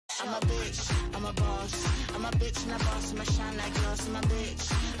I'm a bitch, I'm a boss. I'm a bitch and a boss, I'ma shine like glass. I'm a bitch,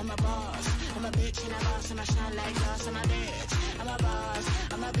 I'm a boss. I'm a bitch and a boss, I'ma shine like glass. I'm a bitch, I'm a boss.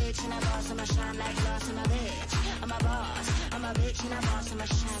 I'm a bitch and a boss, I'ma shine like glass. I'm a bitch, I'm a boss. I'm a bitch and a boss, I'ma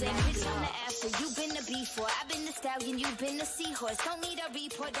shine like glass. On the after, you've been the B4, I've been the stallion, you've been the seahorse. Don't need a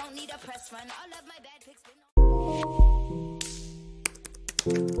report, don't need a press run. All of my bad pics been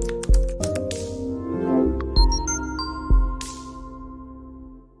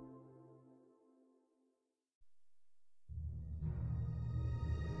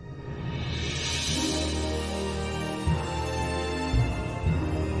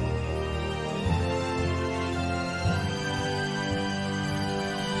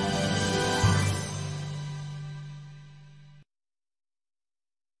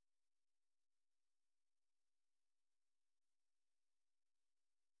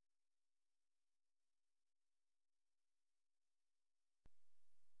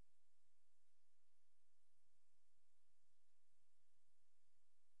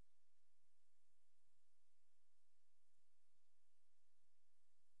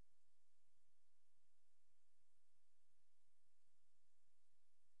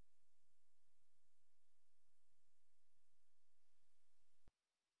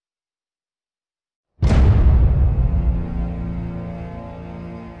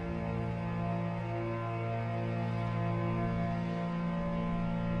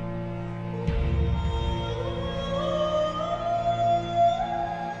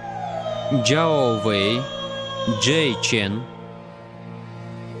Zhao Wei, Jay Chen,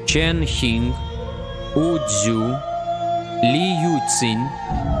 Chen Hing, Wu Zhu, Li Yuxin,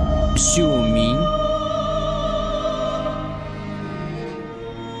 Xu Ming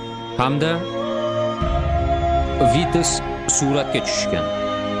hamda Vitus suratga tushgan.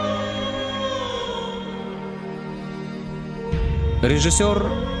 Rejissyor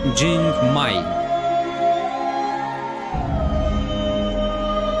Jing Mai.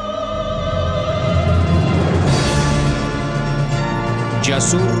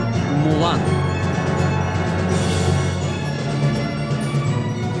 Jasur Mulan.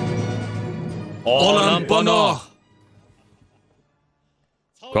 Olam panoh.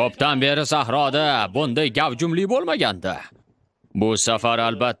 Ko'pdan beri sahroda bunday gavjumlik bo'lmaganda. Bu safar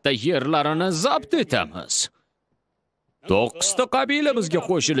albatta yerlarini zabt etamiz. 9 ta qabila bizga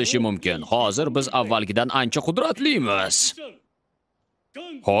qo'shilishi mumkin. Hozir biz avvalgidan ancha qudratlimiz.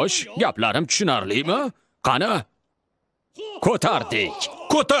 Xo'sh, gaplarim tushunarlimi? Qani?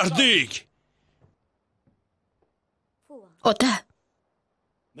 Ko'tardik. Ota,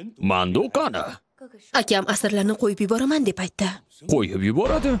 Mandu qani? akam asirlarni qo'yib yuboraman deb aytdi. Qo'yib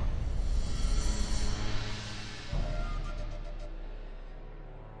yuboradi.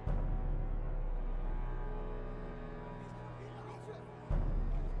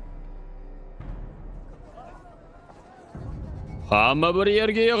 Hamma bir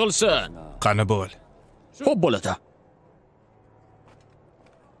yerga yig'ilsin. Qani bo'l. Xo'p bo'ladi.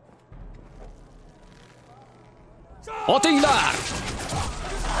 Otinglar!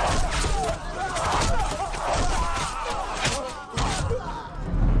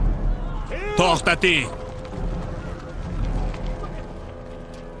 To'xtating.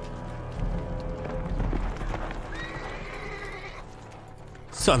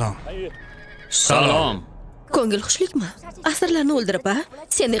 Salom. Salom. Ko'ngil xushlikmi? Asirlarni o'ldirib-a?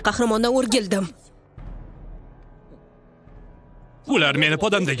 Sendek qahramondan o'rgildim. Ular meni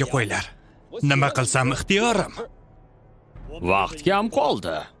podamdagi qo'ylar. Nima qilsam ixtiyorim. Vaqt kam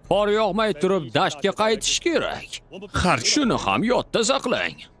qoldi. Qor yog'may turib dashtga qaytish kerak. Har Shuni ham yodda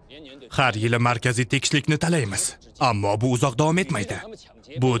saqlang. Har yili markaziy tekislikni talaymiz. Ammo bu uzoq davom etmaydi.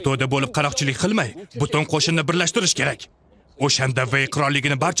 Bu to'da bo'lib qaroqchilik qilmay, butun qo'shinni birlashtirish kerak. O'shanda Vey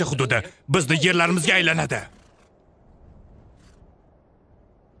qirolligining barcha hududi bizning yerlarimizga aylanadi.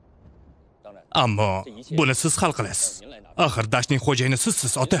 Ammo buni siz hal qilasiz. Axir dashtning xo'jayini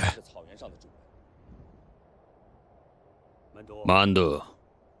sizsiz, ota. Mandu,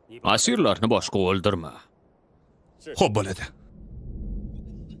 asirlarni boshqa o'ldirma. Xo'p bo'ladi.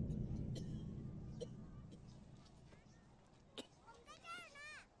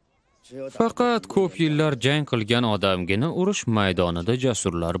 Faqat ko'p yillar jang qilgan odamgina urush maydonida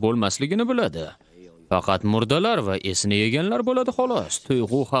jasurlar bo'lmasligini biladi. Faqat murdalar va esini yeganlar bo'ladi xolos.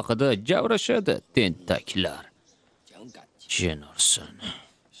 Tuyg'u haqida javrashadi tentaklar. Jin ursin.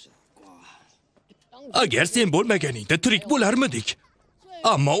 Agar sen bo'lmaganingda tirik bo'larmidik.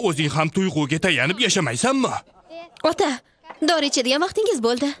 Ammo o'zing ham tuyg'uga tayanib yashamaysanmi? Ota, dori ichadigan vaqtingiz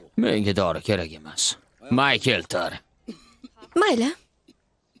bo'ldi. Menga dori kerak emas. May keltir. Mayli.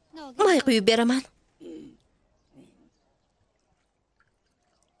 May quyib beraman.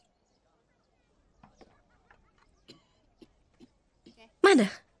 Mana.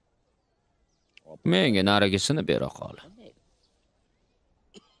 Menga narigisini bera qol.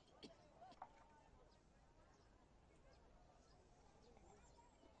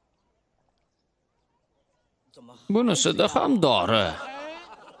 Bunisida ham dori.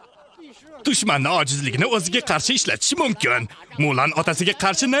 Dushmanni ojizligini o'ziga qarshi ishlatish mumkin. Mulan otasiga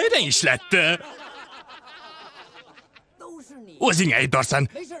qarshi naydan ishlatdi? O'zing aybdorsan.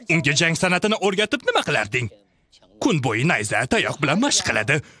 Unga jang san'atini o'rgatib nima qilarding? Kun bo'yi nayza, tayoq bilan mashq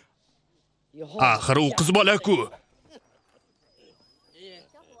qiladi. Axir u qiz bola-ku.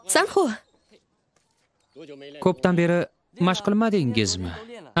 Sanxo, Ko'pdan beri mashq qilmadingizmi?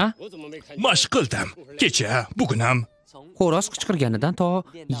 Ha? Mashq qildim. Kecha, bugun ham. Xo'roz qichqirganidan to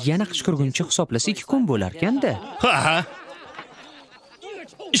yana qichqirguncha hisoblasa 2 kun bo'lar ekanda. Ha.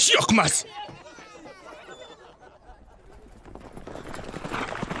 Ish yoqmas.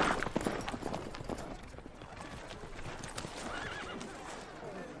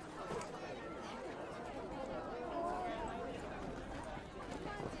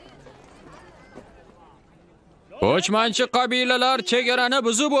 Ko'chmanchi qabilalar chegarani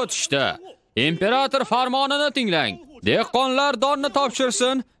buzib o'tishdi. Imperator farmonini tinglang. Dehqonlar donni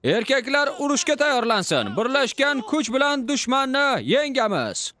topshirsin, erkaklar urushga tayyorlansin. Birlashgan kuch bilan dushmanni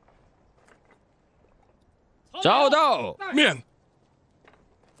yengamiz. Chaudo! Men.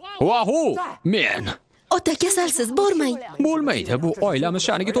 Vahu! Men. ota kasalsiz, bormang. Bo'lmaydi, bu oilamiz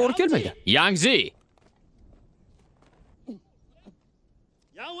sha'niga to'g'ri kelmaydi. Yangzi.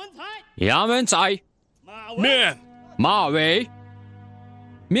 Yamen-tsai. Men. Ma Wei.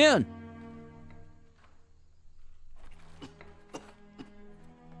 Men.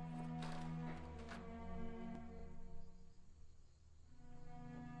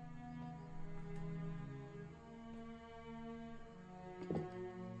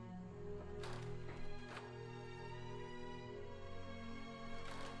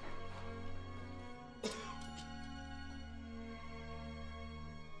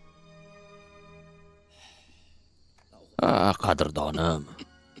 Qadrdonim.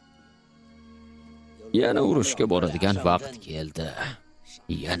 Yana urushga boradigan vaqt keldi.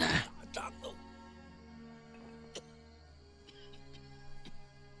 Yana.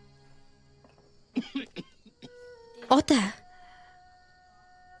 Ota.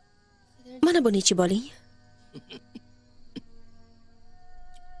 Mana buni ichib oling.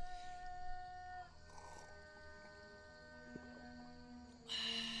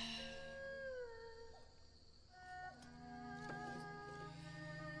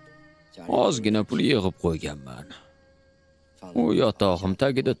 Ozgina pul yig'ib qo'yganman. U yotog'im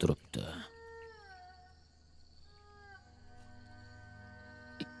tagida turibdi.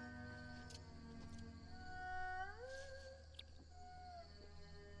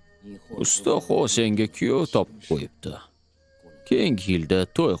 Usta senga kuyov topib qo'yibdi. Keyingi yilda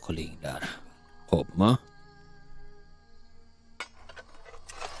to'y qilinglar. Xo'pmi?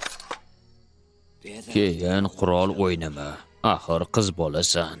 Keyin qurol o'ynama. Axir qiz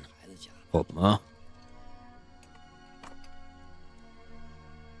bolasan. Xo'pmi?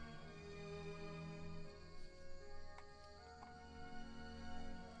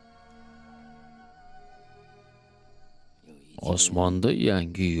 Osmonda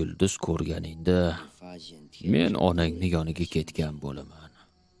yangi yulduz ko'rganingda men onangni yoniga ketgan bo'laman.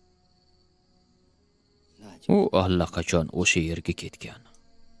 U allaqachon o'sha yerga ketgan.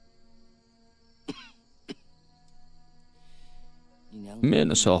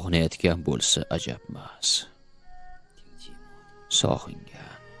 Meni sog'inayotgan bo'lsa ajabmas. Sog'ingan.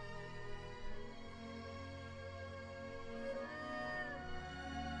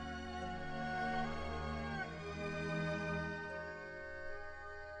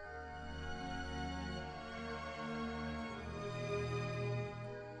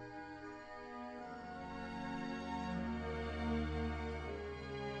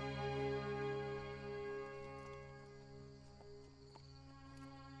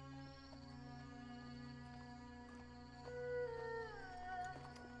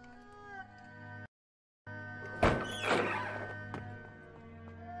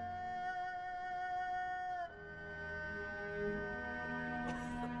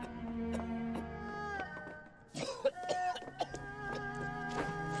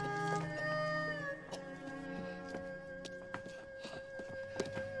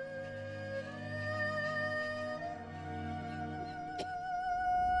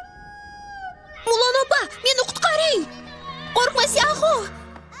 Mulan opa, meni qutqaring. Qo'rqma, Sanxo.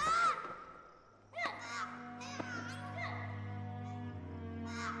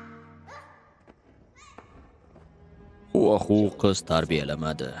 U qiz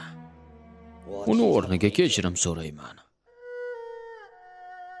tarbiyalamadi. Uni o'rniga kechirim so'rayman.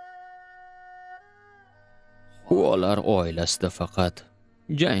 Ular oilasida faqat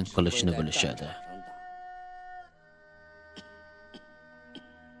jang qilishni bilishadi.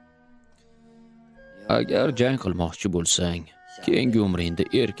 Agar jang qilmoqchi bo'lsang, keyingi umringda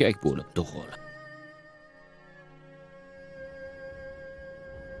erkak bo'lib tug'il.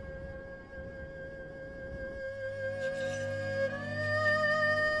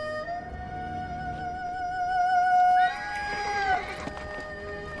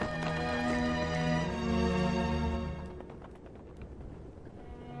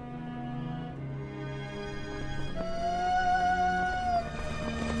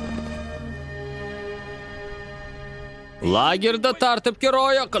 Lagerda tartibga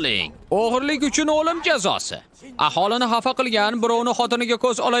rioya qiling. O'g'irlik uchun o'lim jazosi. Aholini xafa qilgan, birovni xotiniga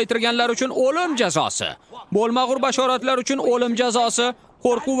ko'z olaytirganlar uchun o'lim jazosi. Bo'lmag'ur bashoratlar uchun o'lim jazosi.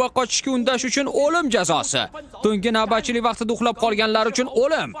 Qo'rquv va qochishga undash uchun o'lim jazosi. Tungi navbatchilik vaqtida uxlab qolganlar uchun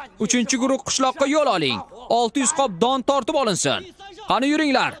o'lim. 3-guruh qishloqqa yo'l oling. 600 qop don tortib olinsin. Qani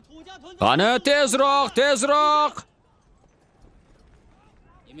yuringlar. Qani tezroq, tezroq.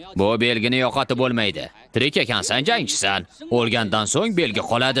 Bu belgini yo'qotib bo'lmaydi. Tirik ekansan, jangchisan. O'lgandan so'ng belgi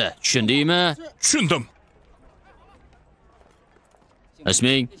qoladi. Tushundingmi? Tushundim.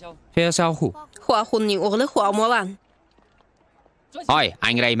 Isming? Fesahu. Huaxunning o'g'li Mulan. Hoy,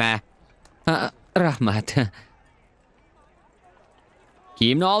 angrayma. Rahmat.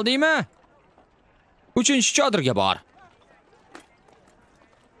 Kiyimni oldingmi? 3-chodirga bor.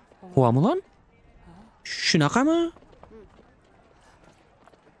 Mulan? Shunaqami?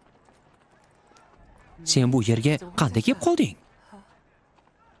 Sen bu yerga qanday kelib qolding?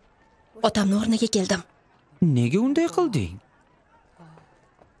 Otamning o'rniga keldim. Nega unday qilding?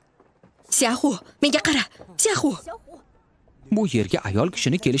 Xiahu, menga qara. Xiahu. Bu yerga ayol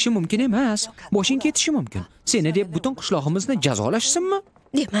kishini kelishi mumkin emas. Boshing ketishi mumkin. Seni deb butun qishloqimizni jazolashsinmi?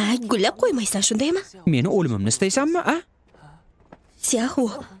 Demak, gullab qo'ymaysan, shundaymi? Meni o'limimni istaysanmi, a? Xiahu.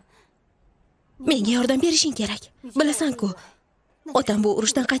 Menga yordam berishing kerak. Bilasan-ku, otam bu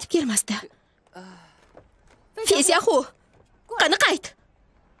urushdan qaytib kelmasdi. Xiahu. Qani qayt.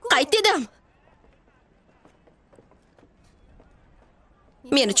 Qayt dedim.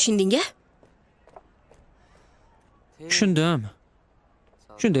 Meni tushunding-a? Tushundim.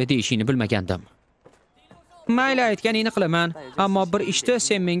 Shunday deyishingni bilmagandim. Mayli, aytganingni qilaman, ammo bir ishda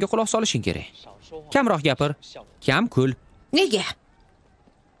sen menga quloq solishing kerak. Kamroq gapir, kam kul. Nega?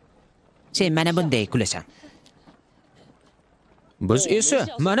 Sen mana bunday kulasan. Biz esa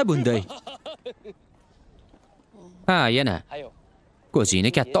mana bunday. Ha, yana.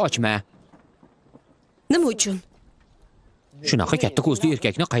 Ko'zingni katta ochma. Nima uchun? Shunaqa katta ko'zli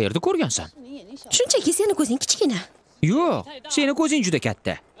erkakni qayerda ko'rgansan? Shunchaki seni ko'zing kichkina. Yo'q, seni ko'zing juda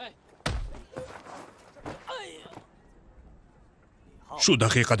katta. Shu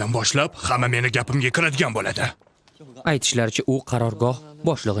daqiqadan boshlab hamma meni gapimga kiradigan bo'ladi. Aytishlaricha u qarorgoh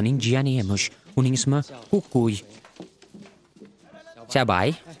boshlig'ining jiyani emish. Uning ismi Kukuy. Chabay.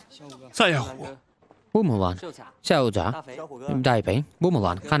 Sayahu. Bu Mulan. Sauda. Daypeng. Bu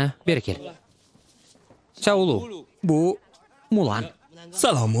Mulan. Qani, beri kel. Saulu. Bu Mulan.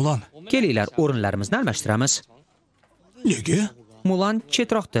 Salom Mulan. Kelinglar, o'rinlarimizni almashtiramiz. Nega? Mulan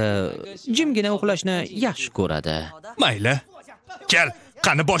chetroqda jimgina uxlashni yaxshi ko'radi. Mayli. Kel,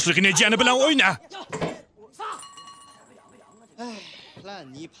 qani boshlig'ining jiyani bilan o'yna.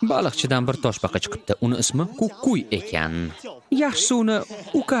 Baliqchidan bir toshbaqa chiqibdi. Uni ismi Kukuy ekan. Yaxshisi uni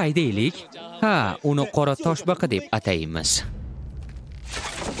Ukay deylik. Ha, uni qora toshbaqa deb ataymiz.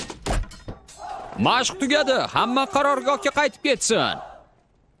 Mashq tugadi. Hamma qarorgohga qaytib ketsin.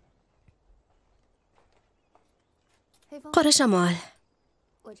 Qora shamol.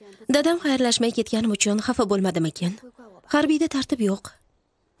 Dadam xayrlashmay ketganim uchun xafa bo'lmadimikin? Harbiyda tartib yo'q.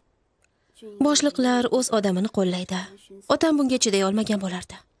 Boshliqlar o'z odamini qo'llaydi. Otam bunga chiday olmagan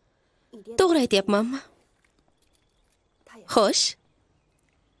bo'lardi. To'g'ri aytayapmanmi? Xo'sh.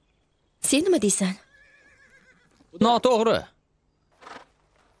 Sen nima deysan? Noto'g'ri.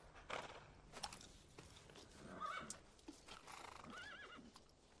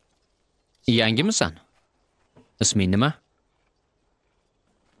 Yangimisan? Isming nima?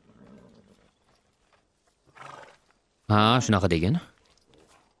 Ha, shunaqa degin.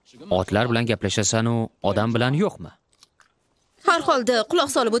 Otlar bilan gaplashasan-u, odam bilan yo'qmi? Har holda quloq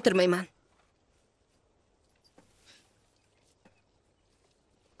solib o'tirmayman.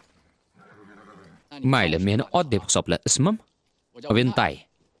 Mayli, meni ot deb hisobla. Ismim Ventay.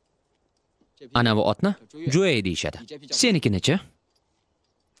 Ana bu otni Joey deyshadi. Senikini-chi?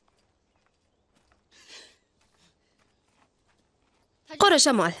 Qora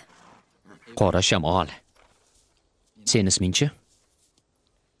shamol. Qora shamol. Sen isming-chi?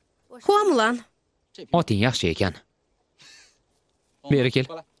 Mulan. Oting yaxshi ekan. Beri kel.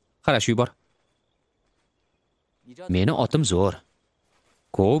 Qarash yubor. Meni otim zo'r.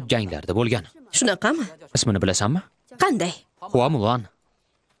 Ko'p janglarda bo'lgan. Shunaqami? Ismini bilasanmi? Qanday? Mulan.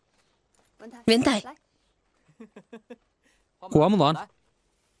 Ventay. Mulan.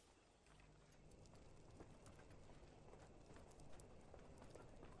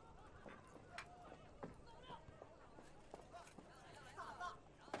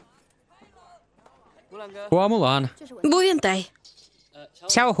 Mulan. Bu Ventay.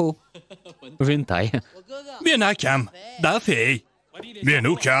 Xiaohu. Ventay. Men akam, Dafey. Men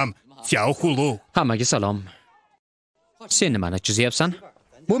ukam, Xiaohulu. Hammaga salom. Sen nimani chizyapsan?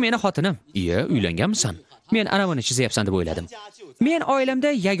 Bu meni xotinim. Iya, uylanganmisan? Men ana buni chizyapsan deb o'yladim. Men oilamda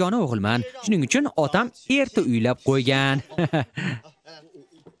yagona o'g'ilman. Shuning uchun otam erta uylab qo'ygan.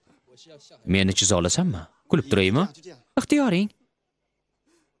 Meni chiza olasanmi? Kulib turaymi? Ixtiyoring.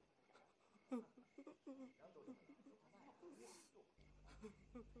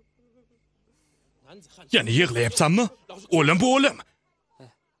 Yana yig'layapsanmi? O'lim bu o'lim.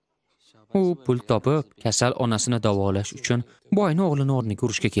 U pul topib, kasal onasini davolash uchun boyni o'g'lini o'rniga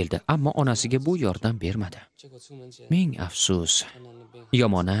urishga keldi, ammo onasiga bu yordam bermadi. Ming afsus.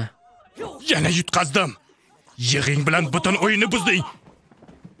 Yomona. Yana yutqazdim. Yig'ing bilan butun o'yinni buzding.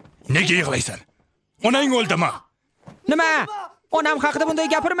 Nega yig'laysan? Onang o'ldimi? Nima? Onam haqida bunday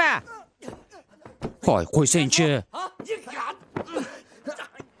gapirma. Qo'y, qo'ysangchi.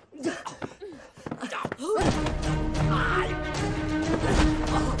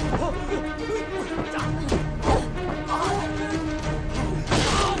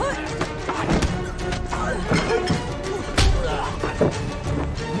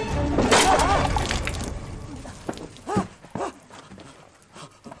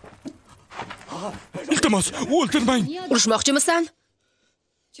 Iltimos, o'ldirmang. Urushmoqchimisan?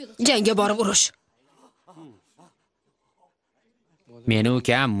 Jangga borib urush. Meni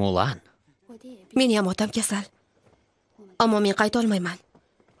ukam Mulan. Meni ham otam kasal. Ammo men qayta olmayman.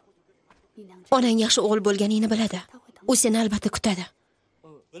 Onang yaxshi o'g'il bo'lganingni biladi. U seni albatta kutadi.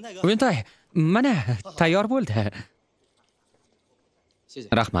 Ventay, mana tayyor bo'ldi.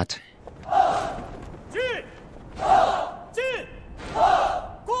 Rahmat.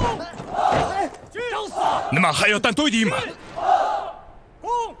 Nima hayotdan to'ydingmi?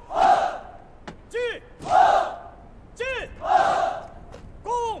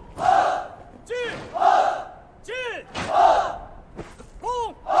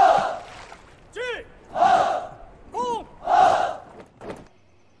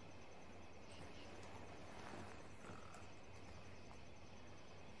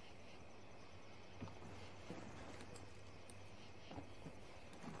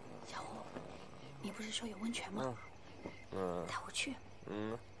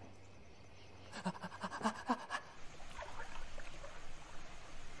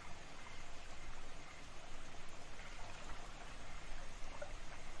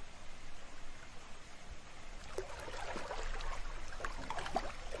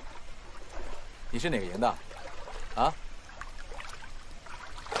你是哪个营的？啊？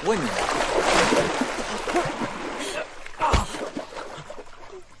问你呢。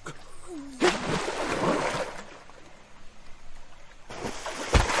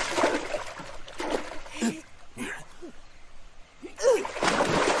女人。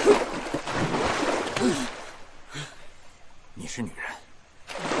你是女人。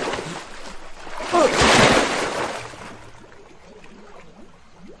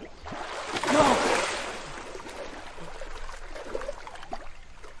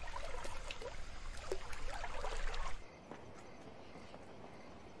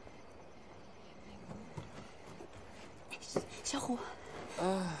 小虎，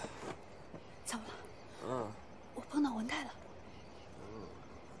怎么了？我碰到文泰了。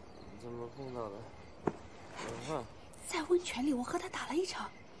怎么碰到的？在温泉里，我和他打了一场。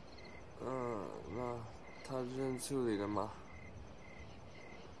那他认处理了吗？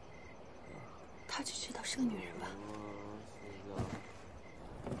他只知道是个女人吧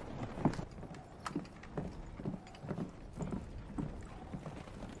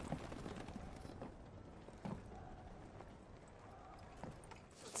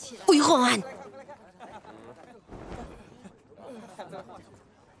？Uyg'on.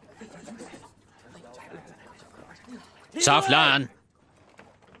 Saflan.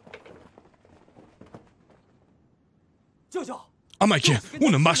 Amaki,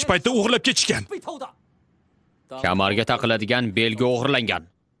 uni mashq paytida o'g'irlab ketishgan. Kamarga taqiladigan belgi o'g'irlangan.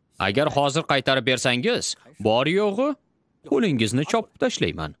 Agar hozir qaytarib bersangiz, bor yo'g'i qo'lingizni chopib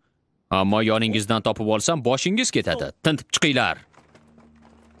tashlayman. Ammo yoningizdan topib olsam, boshingiz ketadi. Tintib chiqinglar.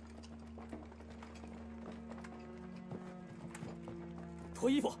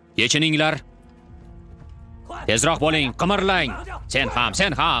 Yechininglar. Tezroq bo'ling, qimirlang.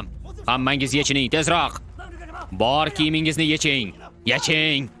 Sen ham. Hammangiz yechining, tezroq. Bor kiyimingizni yeching.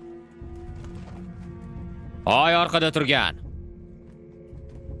 Yeching. Oy orqada turgan.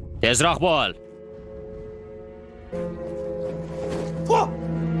 Tezroq bo'l.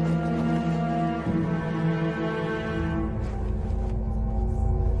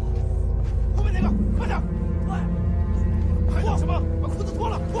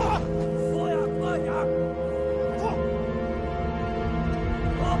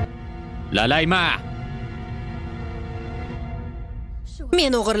 Lalayma.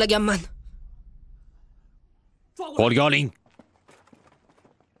 Men o'g'irlaganman. Qo'lga oling.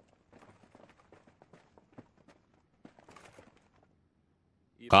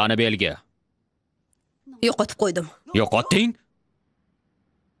 Qani belgi? Yo'qotib qo'ydim. Yo'qotding?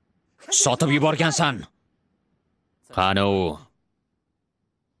 Sotib yuborgansan. Qani u?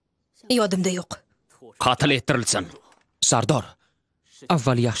 Yodimda yo'q. Qatl ettirilsin. Sardor,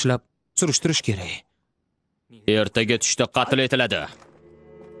 avval yaxshilab surishtirish kerak. Ertaga tushda qatl etiladi.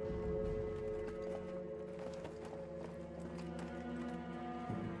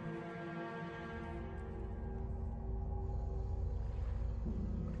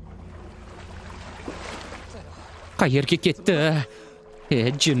 Qayerga ketdi?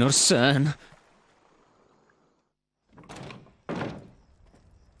 Jinursan.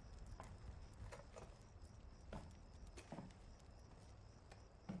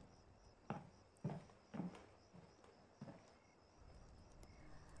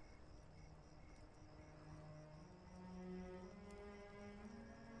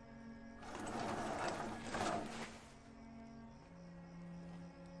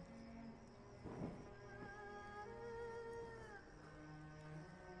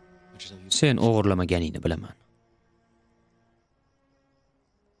 Sen o'g'irlamaganingni bilaman.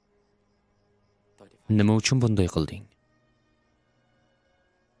 Nima uchun bunday qilding?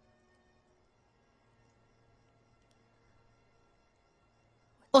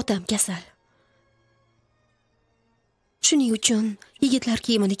 Otam kasal. Shuning uchun yigitlar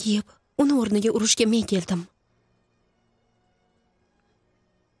kiyimini kiyib, uni o'rniga urushga men keldim.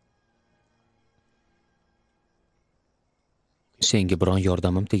 Senga biron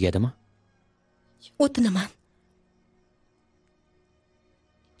yordamim tegadimi? O'tinaman.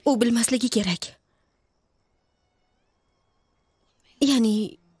 U bilmasligi kerak. Ya'ni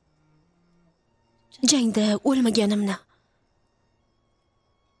jangda o'lmaganimni.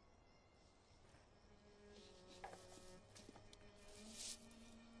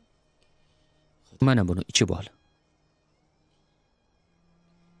 Mana buni ichib ol.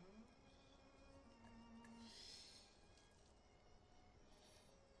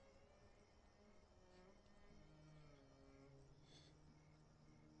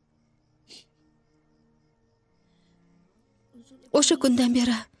 O'sha kundan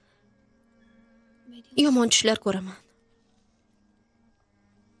beri yomon tushlar ko'raman.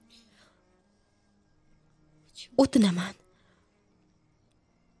 O'tinaman.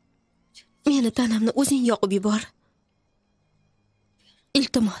 Meni tanamni o'zing yoqib yubor.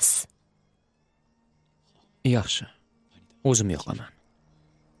 Iltimos. Yaxshi. O'zim yoqaman.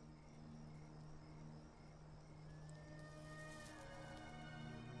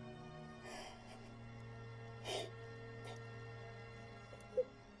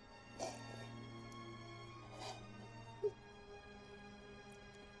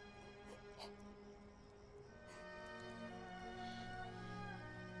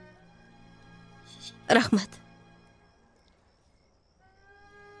 Rahmat.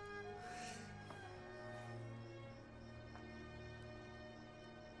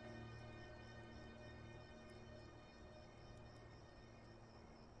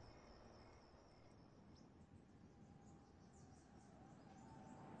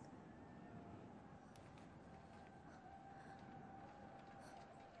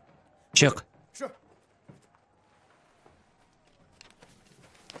 Chiq.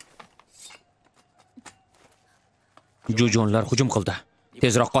 Jo'jonlar hujum qildi.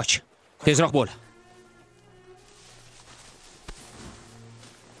 Tezroq qoch. Tezroq bo'l.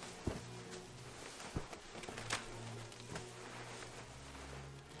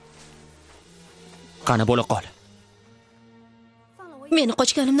 Qani bo'la qol. Meni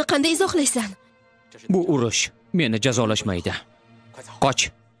qochganimni qanday izohlaysan? Bu urush meni jazolashmaydi.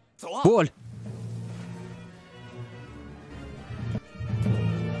 Qoch. Bo'l.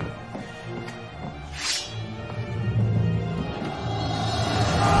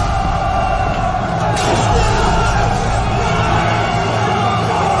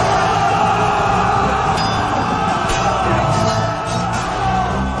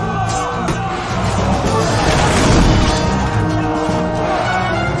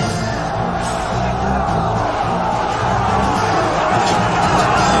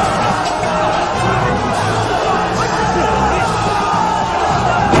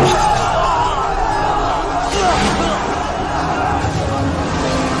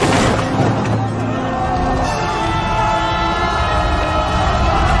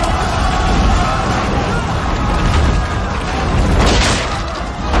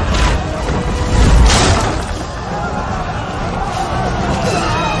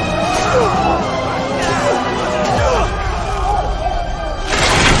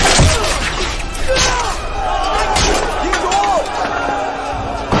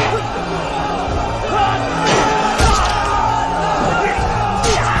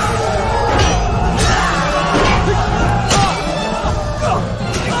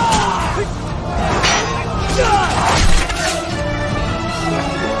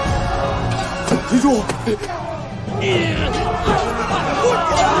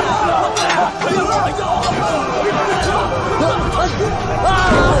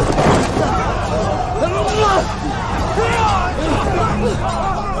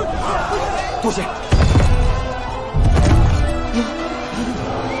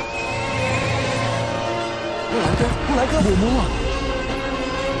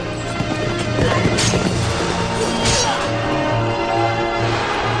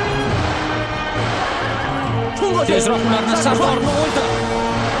 Tezroq ularni sardorini o'ldir.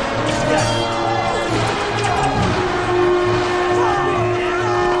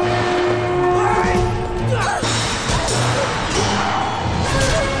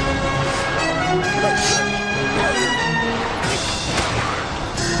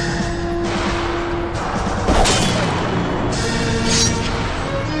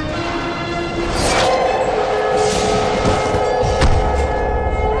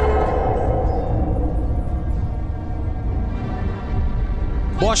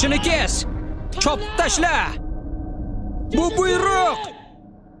 Boshini kes. Chopib tashla. Bu buyruq.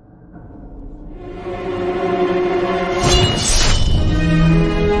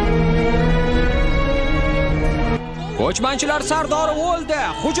 Ko'chmanchilar sardori o'ldi.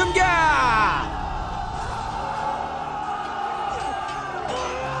 Hujumga!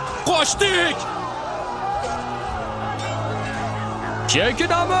 Qochdik!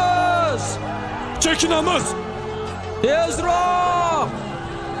 Chekinamiz! Chekinamiz! Tezroq!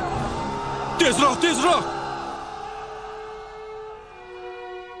 Tezroq, tezroq!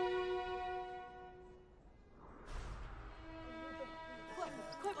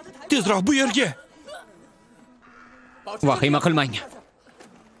 Tezroq bu yerga! Vahima qilmang.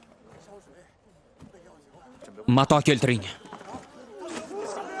 Mato keltiring.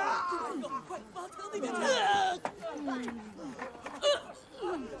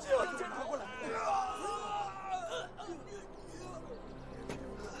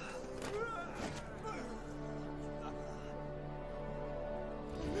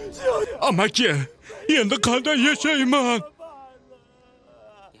 Amaki, endi qanday yashayman?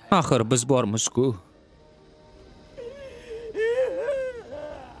 Axir biz bormiz-ku.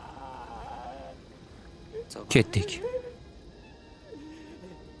 Ketdik.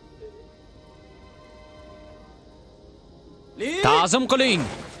 Ta'zim qiling.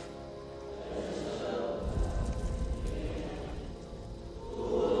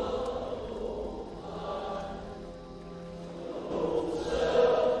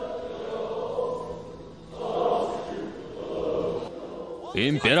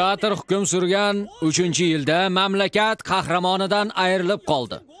 Imperator hukm surgan 3-yilda mamlakat qahramonidan ayrilib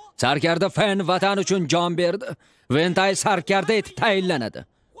qoldi. Sarkarda Fen vatan uchun jon berdi. Ventay sarkarda etib tayinlanadi.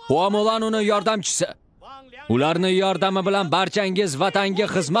 Mulan uni yordamchisi. Ularning yordami bilan barchangiz vatanga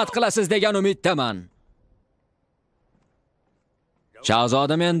xizmat qilasiz degan umiddaman.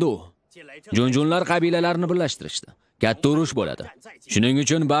 Shahzoda Mendu Junjunlar qabilalarini birlashtirishdi. Katta urush bo'ladi. Shuning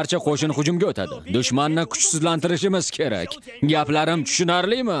uchun barcha qo'shin hujumga o'tadi. Dushmanni kuchsizlantirishimiz kerak. Gaplarim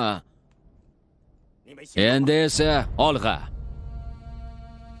tushunarlimi? Endi esa olg'a.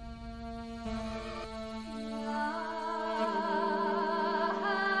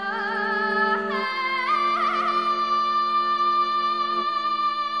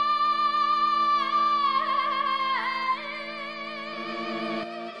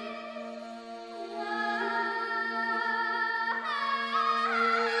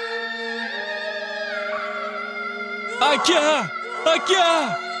 Aka! Aka!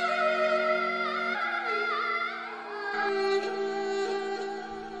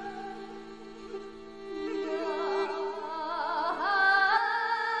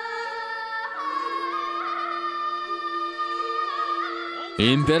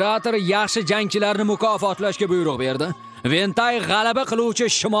 Imperator yaxshi jangchilarni mukofotlashga buyruq berdi. Ventay g'alaba qiluvchi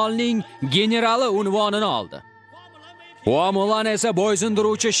shimolning generali unvonini oldi. Mulan esa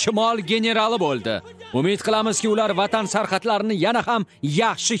bo'ysundiruvchi shimol generali bo'ldi. Umid qilamizki, ular vatan sarhadlarini yana ham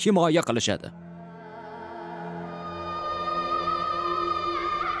yaxshi himoya qilishadi.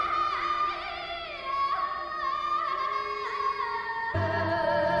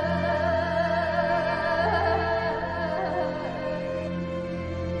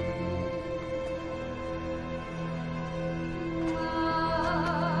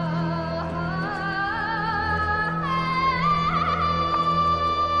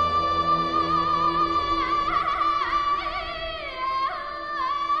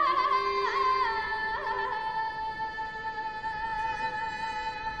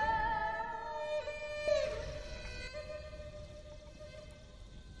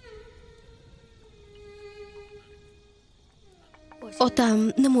 Otam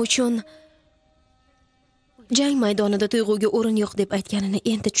nima uchun Jang maydonida tuyg'uga o'rin yo'q deb aytganini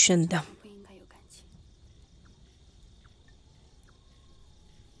endi tushundim.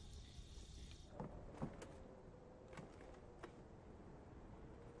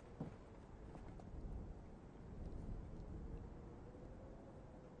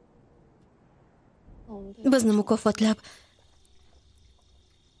 Bizni mukofotlab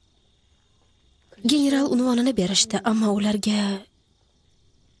general unvonini berishdi, ammo ularga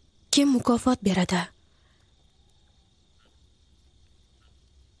kim mukofot beradi?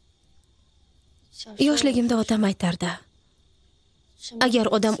 Yoshligimda otam aytardi. Agar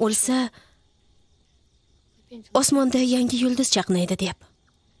odam o'lsa, osmonda yangi yulduz chaqnaydi deb.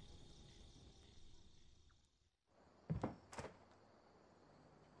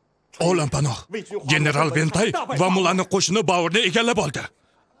 Olam panoh. General Ventay va Mulanning qo'shini Bavrni egallab oldi.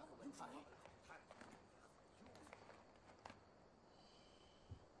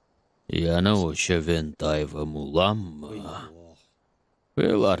 Yana o'sha Ventay va Mulanmi?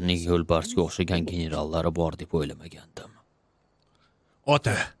 Ularning yo'lbarsga o'xshagan generallari bor deb o'ylamagandim.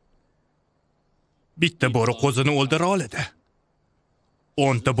 Ota. Bitta bo'ri qo'zini o'ldira oladi.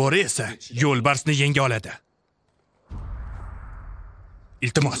 10 ta bo'ri esa yo'lbarsni yenga oladi.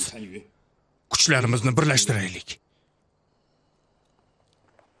 Iltimos, kuchlarimizni birlashtiraylik.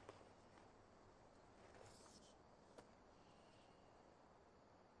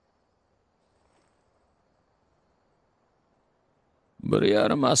 Bir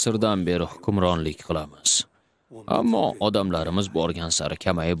yarim asrdan beri hukmronlik qilamiz. Ammo odamlarimiz borgan sari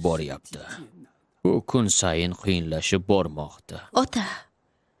kamayib boryapti. Bu kun sayin qiyinlashib bormoqda. Ota,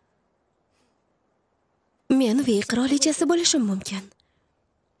 men Vey qirolichasi bo'lishim mumkin.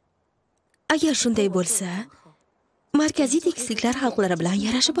 Agar shunday bo'lsa, markaziy tekisliklar xalqlari bilan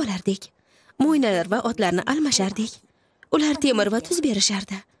yarashib olardik. Mo'ynalar va otlarni almashardik. Ular temir va tuz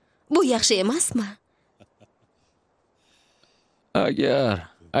berishardi. Bu yaxshi emasmi? Agar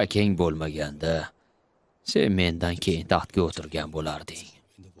akang bo'lmaganda, sen mendan keyin taxtga o'tirgan bo'larding.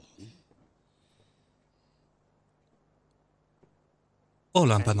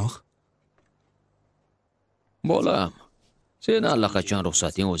 Olam panoh. Bolam, sen allaqachon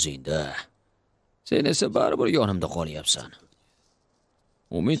ruxsating o'zingda. Sen esa baribir yonimda qolyapsan.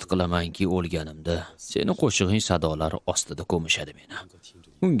 Umid qilamanki, o'lganimda seni qo'shig'ing sadolari ostida ko'mishadi meni.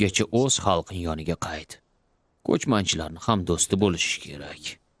 Ungacha o'z xalqing yoniga qayt. Ko'chmanchilarni ham do'sti bo'lish kerak.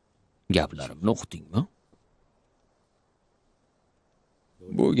 Gaplarimni uqdingmi?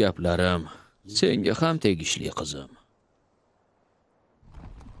 Bu gaplarim senga ham tegishli, qizim.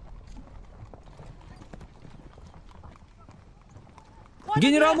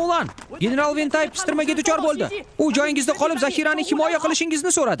 General Mulan, General Ventay pistirmaga duchor bo'ldi. U joyingizda qolib zaxirani himoya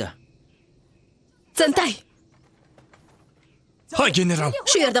qilishingizni so'radi. Ventay, Ha, general.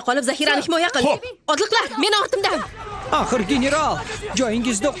 shu yerda qolib zaxirani himoya qil. Otliqlar, meni ortimdan. Axir general,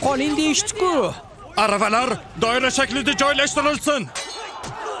 joyingizda qoling deyishdi-ku. Aravalar doira shaklida joylashtirilsin.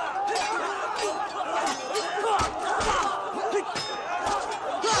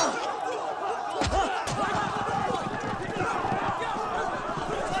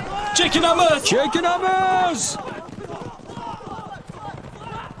 Chekinamiz!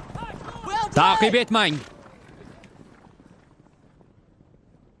 Ta'qib etmang.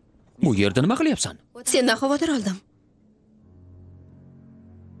 Bu yerda nima qilyapsan? Sendan xavotir oldim.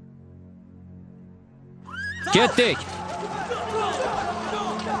 Ketdik.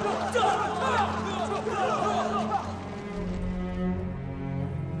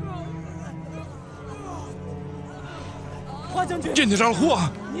 General Hua,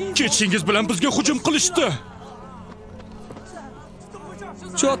 ketishingiz bilan bizga hujum qilishdi.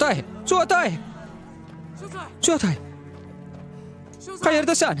 Cho'tay, Cho'tay. Cho'tay.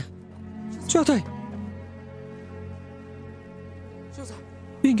 Qayerdasan? Cho'tay.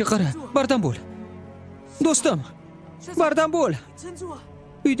 Menga qara, bardam bo'l. Do'stim, bardam bo'l.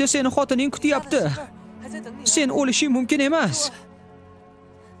 Uyda seni xotining kutyapti. Sen o'lishing mumkin emas.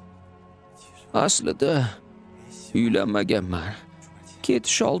 Aslida uylanmaganman.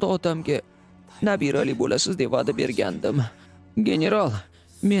 Ketish oldi otamga nabirali bo'lasiz deb va'da bergandim. General,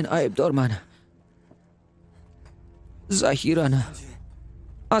 men aybdorman. Zahirani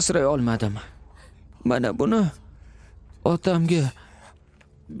asray olmadim. Mana buni otamga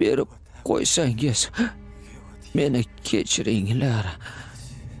berib qo'ysangiz, meni kechiringlar.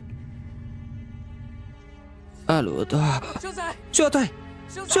 Alvido. Cho'tay.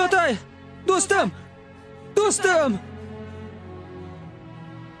 Cho'tay. Do'stim. Do'stim.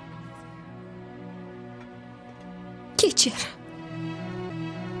 Kechir.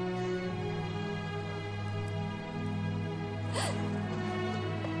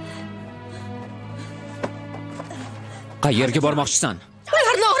 Qayerga bormoqchisan?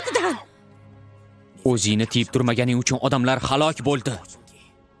 Ularni ortidan. O'zingni tiyib turmaganing uchun odamlar halok bo'ldi.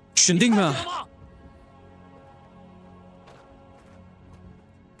 Tushundingmi?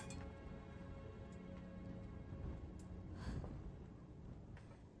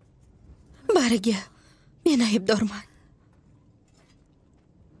 Bariga, men aybdorman.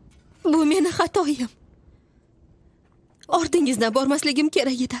 Bu meni xatoyim. Ortingizdan bormasligim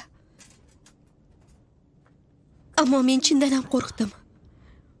kerak edi. Ammo men chindan ham qo'rqdim.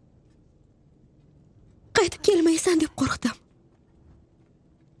 Qaytib kelmaysan deb qo'rqdim.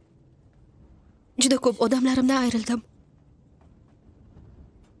 Juda ko'p odamlarimdan ayrildim.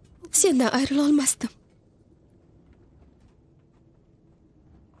 Sendan ayrila olmasdim.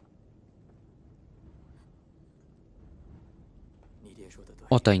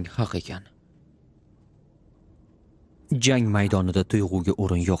 Otang haq ekan. Jang maydonida tuyg'uga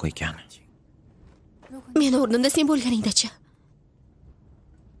o'rin yo'q ekan. Men o'rnimda sen bo'lganingda-chi?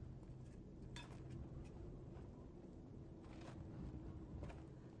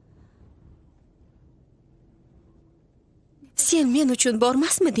 Sen men uchun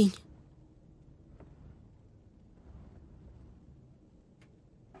bormasmiding?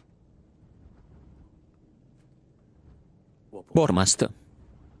 Bormasdim.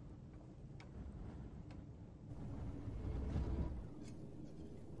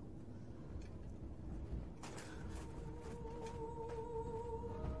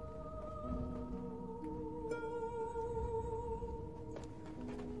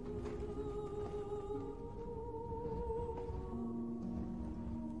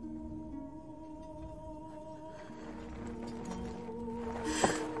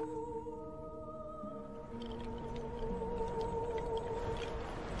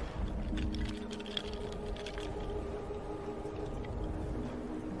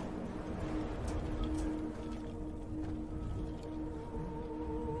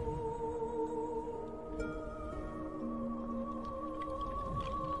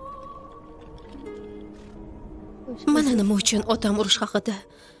 Mana nima uchun otam urush haqida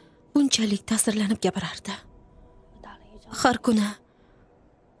bunchalik ta'sirlanib gapirardi. Har kuni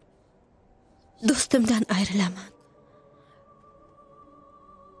do'stimdan ayrilaman.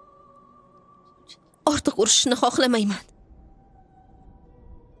 Ortiq urushni xohlamayman.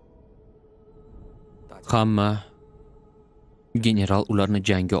 Hamma general ularni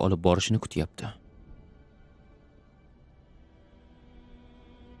jangga olib borishni kutyapti.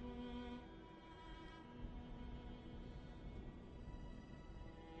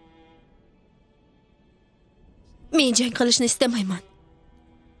 Men jang qilishni istamayman.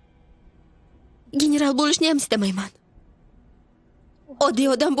 General bo'lishni ham istamayman. Oddiy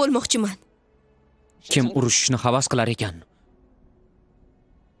odam bo'lmoqchiman. Kim urushishni havas qilar ekan?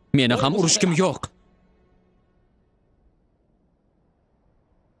 Meni ham urushkim yo'q.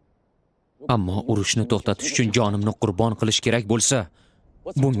 Ammo urushni to'xtatish uchun jonimni qurbon qilish kerak bo'lsa,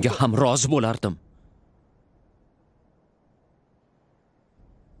 bunga ham rozi bo'lardim.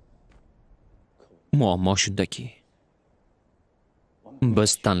 Muammo shundaki,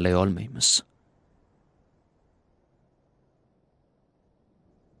 biz tanlay olmaymiz.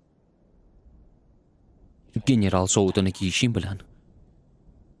 General sovutini kiyishing bilan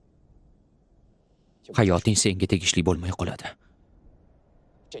hayoting senga tegishli bo'lmay qoladi.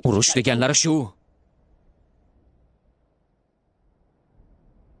 Urush deganlari shu.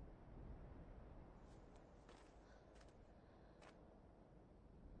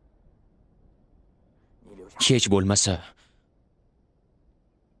 Hech bo'lmasa,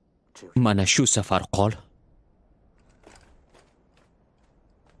 mana shu safar qol.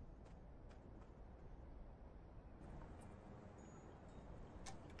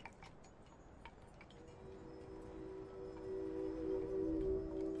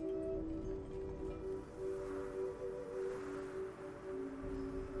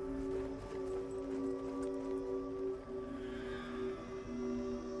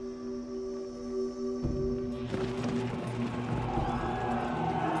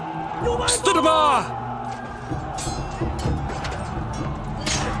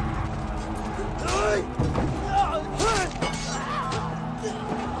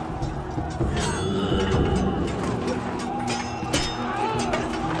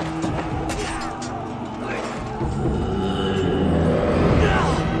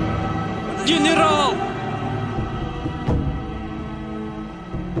 General!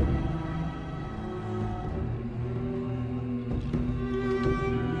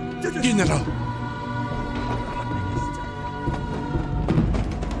 General!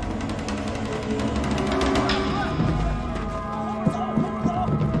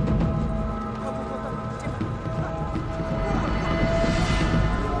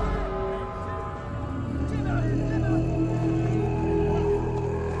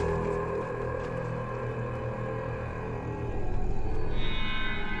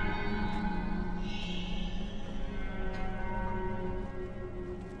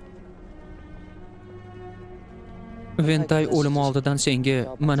 Ventay o'limi oldidan senga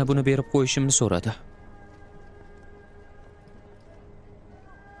mana buni berib qo'yishimni so'radi.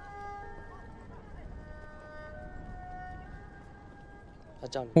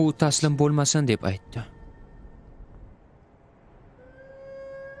 U taslim bo'lmasin deb aytdi.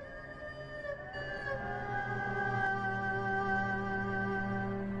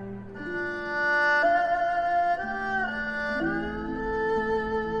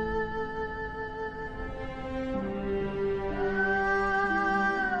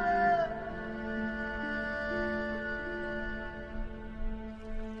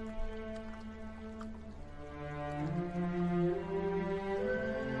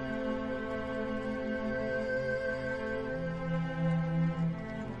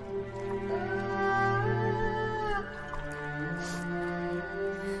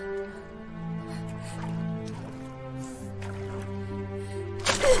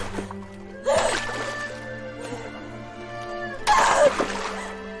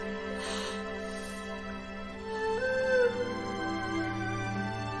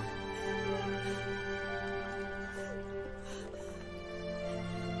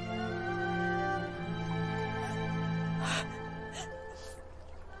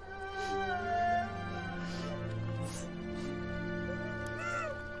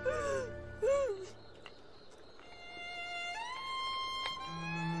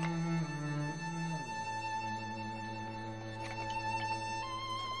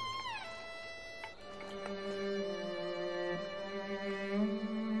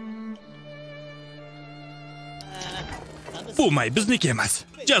 Bu may bizniki emas.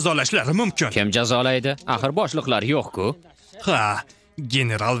 Jazolashlari mumkin. Kim jazolaydi? Axir boshliqlar yo'q-ku. Ha,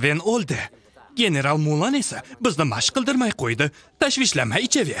 general Ven o'ldi. General Mulan esa bizni mashq qildirmay qo'ydi. Tashvishlamay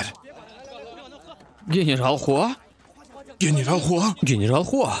ichaver. General Hua? General Hua? General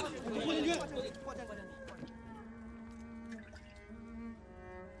Hua.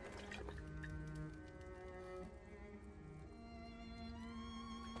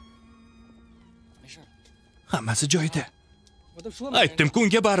 Hammasi joyida. Aytdim-ku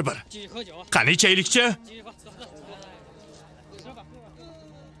unga baribir. Qani ichaylikchi?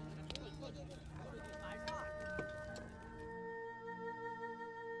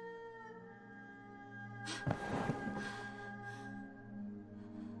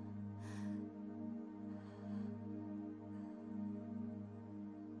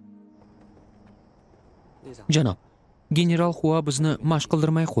 Janob, general Hua bizni mashq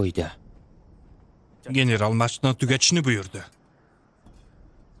qildirmay qo'ydi. General mashqni tugatishni buyurdi.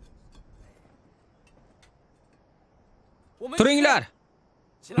 Turinglar.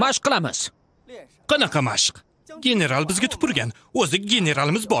 Mashq qilamiz. Qanaqa mashq? General bizga tupurgan. O'zi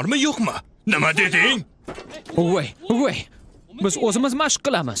generalimiz bormi, yo'qmi? Nima deding? Voy. Biz o'zimiz mashq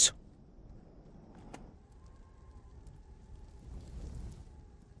qilamiz.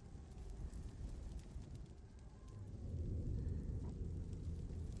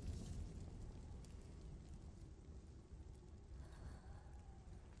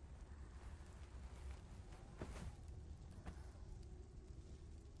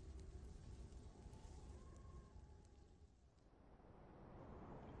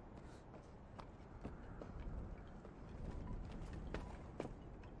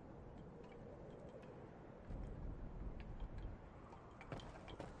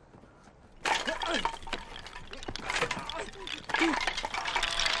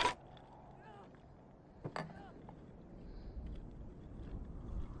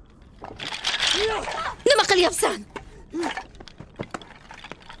 Nima qilyapsan?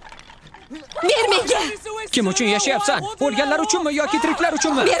 Ber menga. Kim uchun yashayapsan? O'lganlar uchunmi yoki tiriklar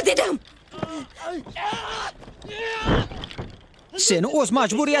uchunmi? Ber dedim. Seni o'z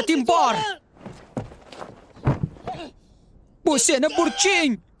majburiyating bor. Bu seni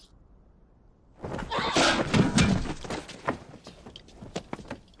burching.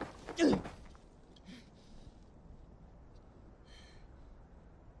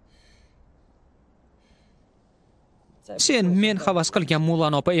 Sen men havas qilgan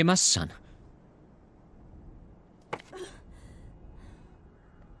Mulan opa emassan.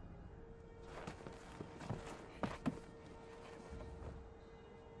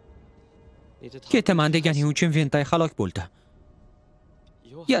 Ketaman deganing uchun Ventay halok bo'ldi.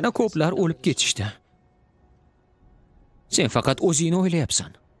 Yana ko'plar o'lib ketishdi. Sen faqat o'zingni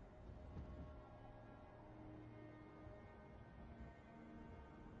o'ylayapsan.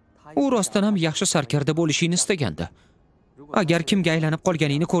 U rostdan ham yaxshi sarkarda bo'lishingni istagandi. Agar kimga aylanib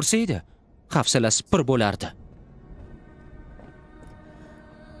qolganingni ko'rsa edi, hafsalasi pir bo'lardi.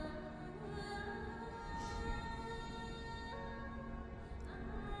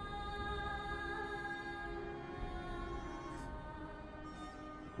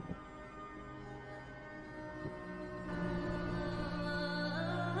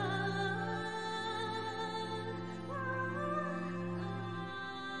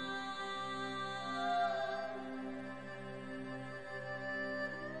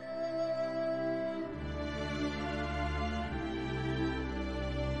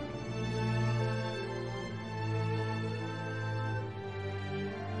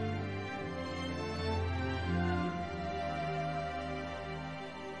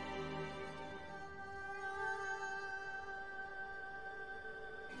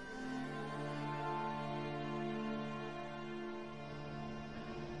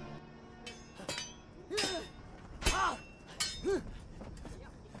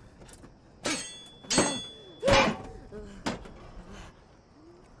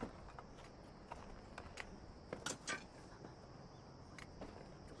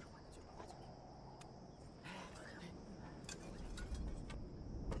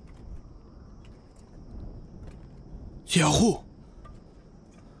 Yahu.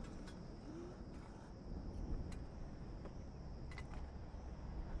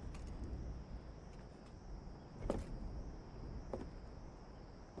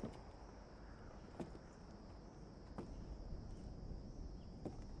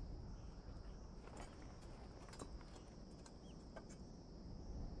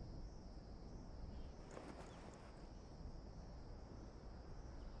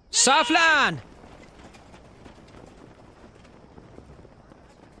 Saflan!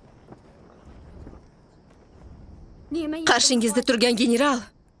 Qarshingizda turgan general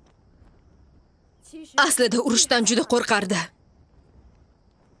aslida urushdan juda qo'rqardi.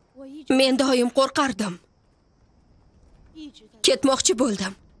 Men doim qo'rqardim. Ketmoqchi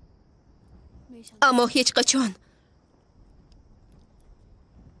bo'ldim. Ammo hech qachon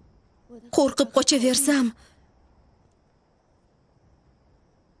qo'rqib qochaversam,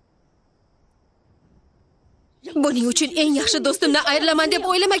 buning uchun eng yaxshi do'stimdan ayrilaman deb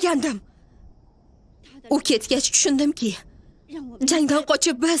o'ylamagandim. U ketgach tushundimki, jangdan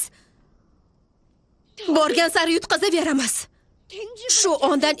qochib biz borgan sari yutqazaveramiz. Shu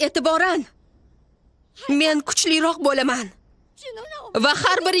ondan e'tiboran men kuchliroq bo'laman va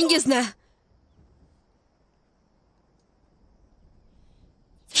har biringizni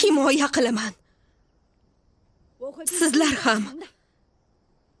himoya qilaman. Sizlar ham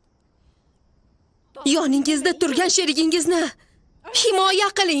yoningizda turgan sherigingizni himoya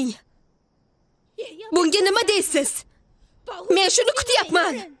qiling. Bunga nima deysiz? Men shuni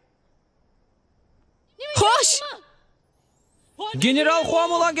kutyapman. Xo'sh. General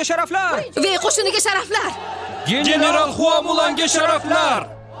Mulanga sharaflar! Ve qo'shiniga sharaflar! General Mulanga sharaflar!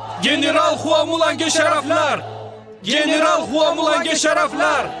 General Mulanga sharaflar! General Mulanga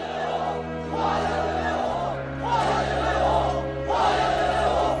sharaflar!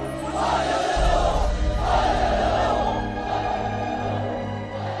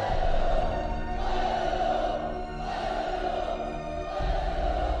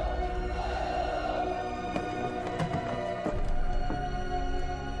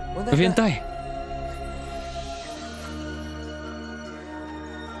 Ventay.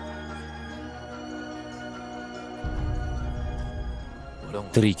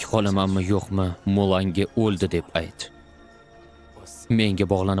 Tirik qolamanmi yo'qmi, Mulanga o'ldi deb ayt. Menga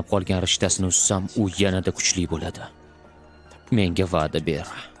bog'lanib qolgan rishtasini ussam, u yanada kuchli bo'ladi. Menga va'da ber.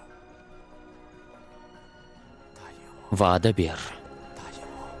 Va'da ber.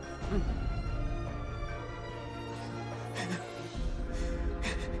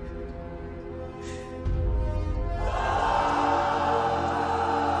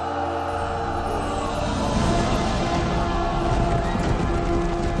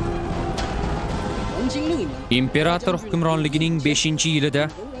 Imperator hukmronligining 5-yilida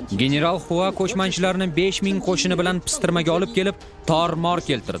general Hua ko'chmanchilarni 5000 qo'shini bilan pistirmaga olib kelib, tor-mor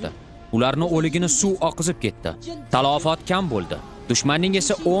keltirdi. Ularning o'ligini suv oqizib ketdi. Talafot kam bo'ldi. Dushmanning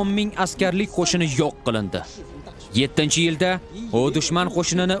esa 10,000 askarlik qo'shini yo'q qilindi. 7-yilda u dushman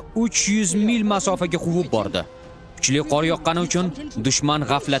qo'shinini 300 mil masofaga quvib bordi. Kuchli qor yoqqani uchun dushman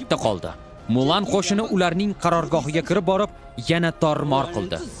g'aflatda qoldi. Mulan qo'shini ularning qarorgohiga kirib borib, yana tor-mor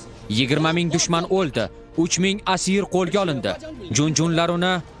qildi. 20,000 dushman o'ldi. 3,000 asir qo'lga olindi. Junjunlar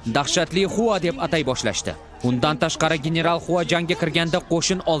uni dahshatli Hua deb atay boshlashdi. Undan tashqari general Hua jangga kirganda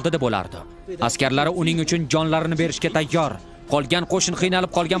qo'shin oldida bo'lardi. Askarlari uning uchun jonlarini berishga tayyor. Qolgan qo'shin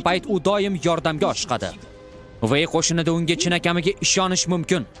qiynalib qolgan payt u doim yordamga oshiqadi. Vay qo'shinida unga chinakamiga ishonish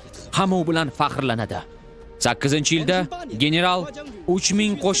mumkin. Hamma u bilan faxrlanadi. 8-yilda general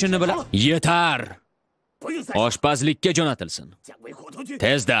 3,000 qo'shini bilan yetar. Oshpazlikka jo'natilsin.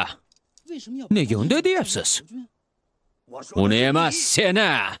 Tezda. Nega unday deyapsiz? Uni emas, seni.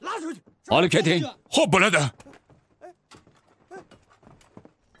 Olib keting. Xo'p bo'ladi.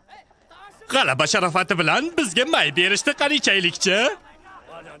 G'alaba sharofati bilan bizga may berishni qarichaylikchi.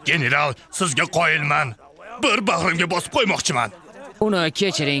 General, sizga qoyilman. Bir bag'rimga bosib qo'ymoqchiman. Uni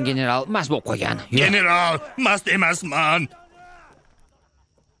kechiring, general, mast bo'lib qo'ygan. General, mast emasman.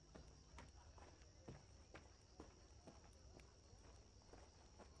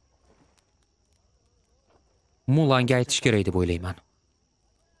 Mulanga aytish kerak deb o'ylayman.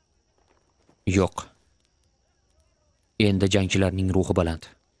 Yo'q. Endi jangchilarning ruhi baland.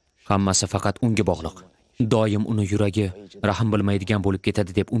 Hammasi faqat unga bog'liq. Doim uni yuragi rahm bilmaydigan bo'lib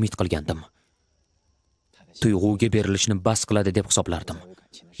ketadi deb umid qilgandim. Tuyg'uga berilishni bas qiladi deb hisoblardim.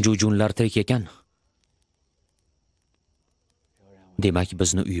 Jujunlar tirik ekan. Demak,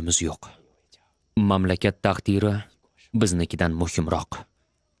 bizni uyimiz yo'q. Mamlakat taqdiri biznikidan muhimroq.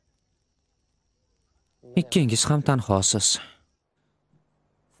 Ikkingiz ham tanhosiz.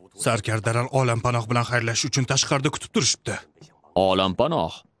 Sarkardalar olampanoh bilan xayrlashish uchun tashqarida kutib turishibdi.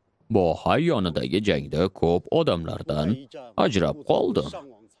 Olampanoh. Bu hayyonidagi jangda ko'p odamlardan ajrab qoldim.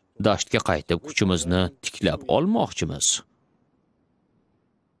 Dashtga qaytib kuchimizni tiklab olmoqchimiz.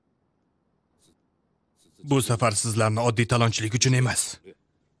 Bu safar sizlarni oddiy talonchilik uchun emas.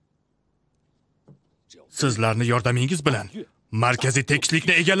 Sizlarni yordamingiz bilan markaziy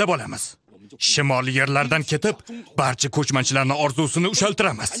tekislikni egallab olamiz. Shimoliy yerlardan ketib, barcha ko'chmanchilarning orzusini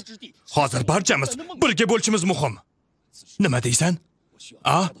ushaltiramiz. Hozir barchamiz birga bo'lishimiz muhim. Nima deysan?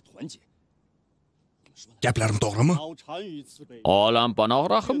 Gaplarim to'g'rimi? Olampanoh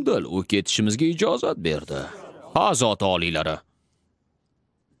rahimdil, u ketishimizga ijozat berdi. Ha, zot oliylari.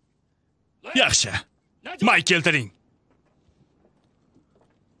 Yaxshi. May keltiring.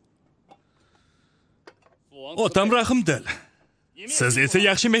 Otam rahimdil. Siz esa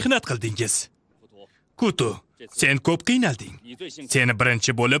yaxshi mehnat qildingiz. Kutu, sen ko'p qiynalding. Seni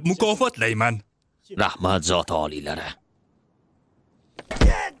birinchi bo'lib mukofotlayman. Rahmat zot oliylari.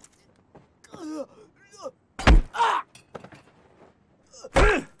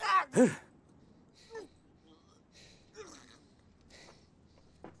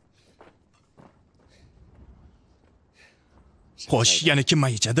 Xo'sh, yana kim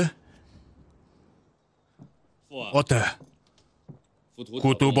may ichadi? Ota.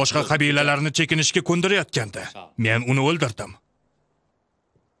 Kutu boshqa qabilalarni chekinishga ko'ndirayotgandi. Men uni o'ldirdim.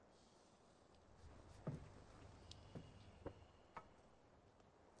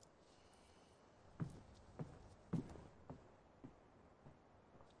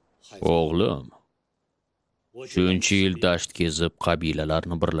 O'g'lim, shuncha yil dasht kezib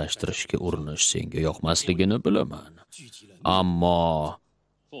qabilalarni birlashtirishga urinish senga yoqmasligini bilaman. Ammo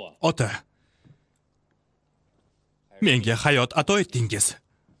ota, menga hayot ato etdingiz.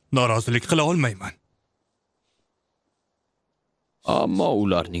 Norozilik qila olmayman. Ammo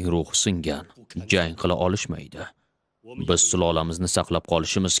ularning ruhi singan, jang qila olishmaydi. Biz sulolamizni saqlab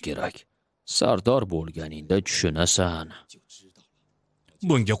qolishimiz kerak. Sardor bo'lganingda tushunasan.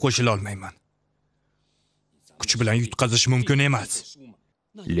 Bunga qo'shila olmayman. Kuch bilan yutqazish mumkin emas.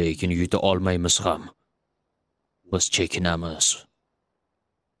 Lekin yuta olmaymiz ham. Biz chekinamiz.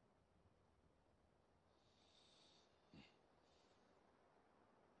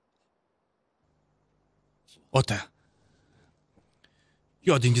 Ota,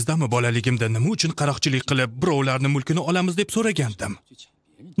 yodingizdami bolaligimda nima uchun qaroqchilik qilib birovlarning mulkini olamiz deb so'ragandim?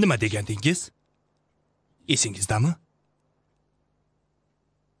 Nima degandingiz? Esingizdami?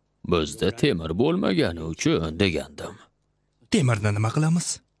 Bizda temir bo'lmagani uchun degandim. Temirni nima qilamiz?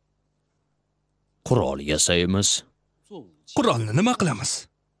 Qurol yasaymiz. Qurolni nima qilamiz?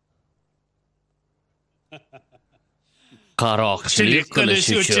 Qaroqchilik qilish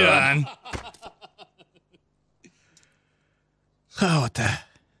uchun. Ha, ota.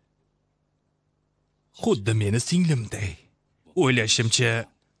 Xuddi meni singlimday. O'ylashimcha,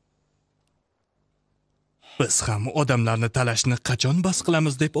 biz ham odamlarni talashni qachon bas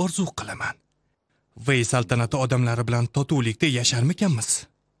qilamiz deb orzu qilaman. Vay saltanati odamlari bilan totuvlikda yasharmikanmiz?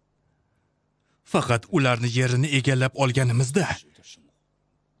 Faqat ularni yerini egallab olganimizda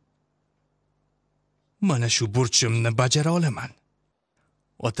mana shu burchimni bajara olaman.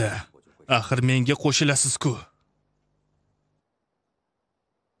 Ota, axir menga qo'shilasiz-ku.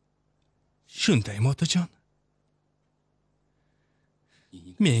 Shundaymi, otajon?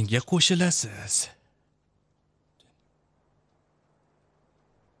 Menga qo'shilasiz.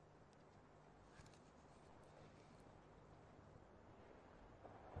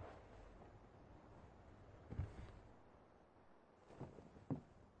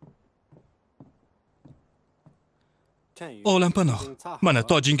 Olampanoh, mana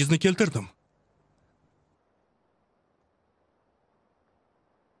tojingizni keltirdim.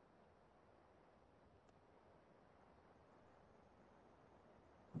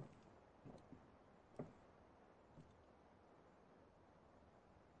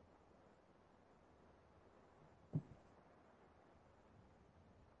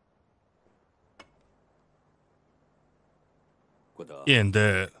 Endi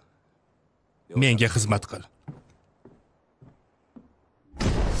menga xizmat qil.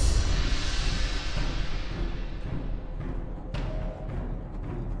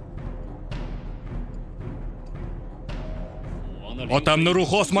 Otamning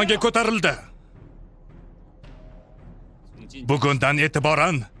ruhi osmonga ko'tarildi. Bugundan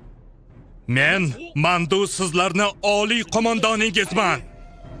e'tiboran men Mandu sizlarni oliy qo'mondoningizman.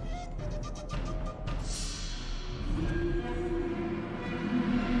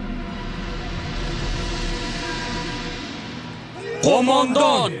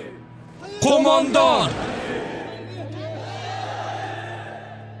 Qo'mondon! Qo'mondon!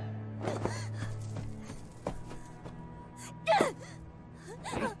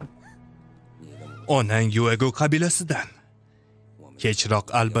 Onang Yuego qabilasidan. Kechroq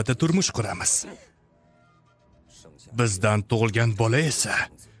albatta turmush quramiz. Bizdan tug'ilgan bola esa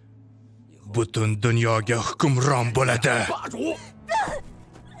butun dunyoga hukmron bo'ladi.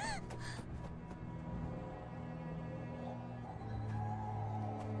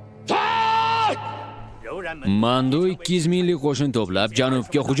 Mandu 200 minglik qo'shin to'plab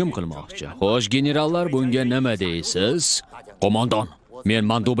janubga hujum qilmoqchi. Xo'sh, generallar bunga nima deysiz? Qo'mondon, men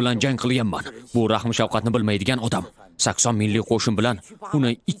Mandu bilan jang qilganman. Bu rahm shafqatni bilmaydigan odam. 80 minglik qo'shin bilan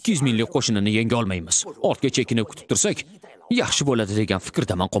uni 200 minglik qo'shinini yenga olmaymiz. Ortga chekinib kutib tursak, yaxshi bo'ladi degan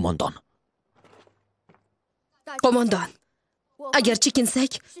fikrdaman, qo'mondon. Qo'mondon, agar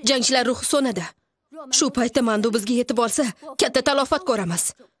chekinsak, jangchilar ruhi so'nadi. Shu paytda Mandu bizga yetib olsa, katta talofat ko'ramiz.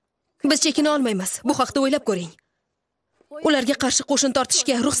 Biz chekina olmaymiz. Bu haqda o'ylab ko'ring. Ularga qarshi qo'shin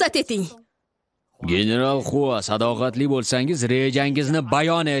tortishga ruxsat eting. General Xua, sadoqatli bo'lsangiz, rejangizni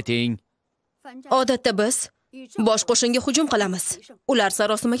bayon eting. Odatda biz bosh qo'shinga hujum qilamiz. Ular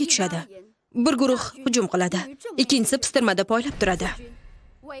sarosimaga tushadi. Bir guruh hujum qiladi, ikkinchisi pistirmada poylab turadi.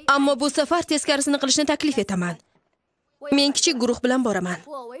 Ammo bu safar teskarisini qilishni taklif etaman. Men kichik guruh bilan boraman.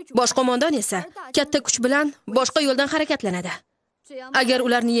 Bosh qo'mondon esa katta kuch bilan boshqa yo'ldan harakatlanadi. Agar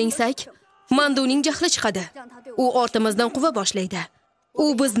ularni yengsak, Manduning jahli chiqadi. U ortimizdan quva boshlaydi. U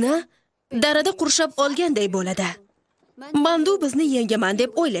bizni darada qurshab olganday bo'ladi. Mandu bizni yengaman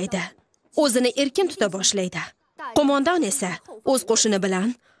deb o'ylaydi. O'zini erkin tuta boshlaydi. Qo'mondon esa o'z qo'shini bilan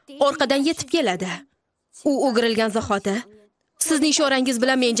orqadan yetib keladi. U o'girilgan zahoti, sizning ishorangiz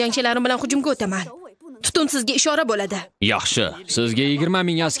bilan men jangchilarim bilan hujumga o'taman. Tutun sizga ishora bo'ladi. Yaxshi, sizga 20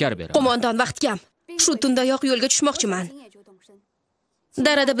 ming askar beraman. Qo'mondon, vaqt kam. Shu tundayoq yo'lga tushmoqchiman.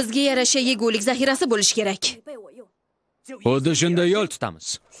 Darada bizga yarasha yegulik zaxirasi bo'lish kerak. Xuddi shunday yo'l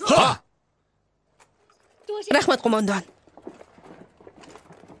tutamiz. Ha! Rahmat, qo'mondon.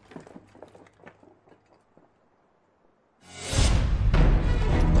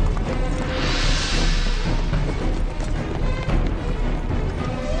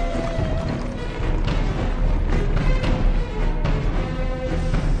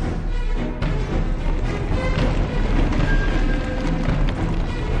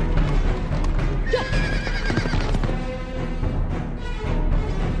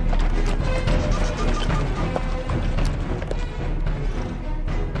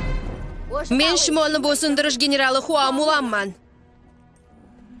 Men shimolni bo'ysundirish generali Hua Mulanman.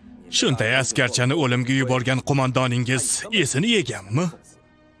 Shunday askarchani o'limga yuborgan qo'mondoningiz esini yeganmi?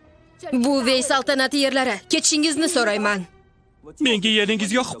 Bu Vey saltanati yerlari. Ketishingizni so'rayman. Menga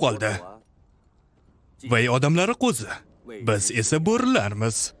yeringiz yoqib qoldi. Vey odamlari qo'zi. Biz esa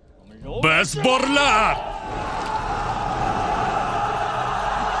bo'rilarmiz. Biz bo'rilar!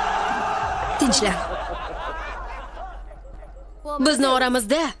 Tinchlan. Bizni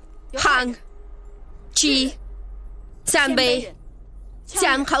oramizda Hang, Chi, Sanbei,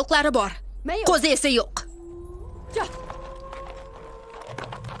 Sian xalqlari bor. Qo'zi esa yo'q.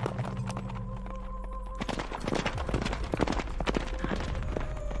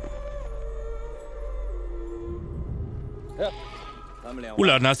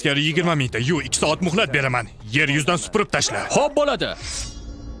 Ularni askari 20 mingta, 2 soat muhlat beraman. Yer yuzidan supurib tashla. Xo'p bo'ladi.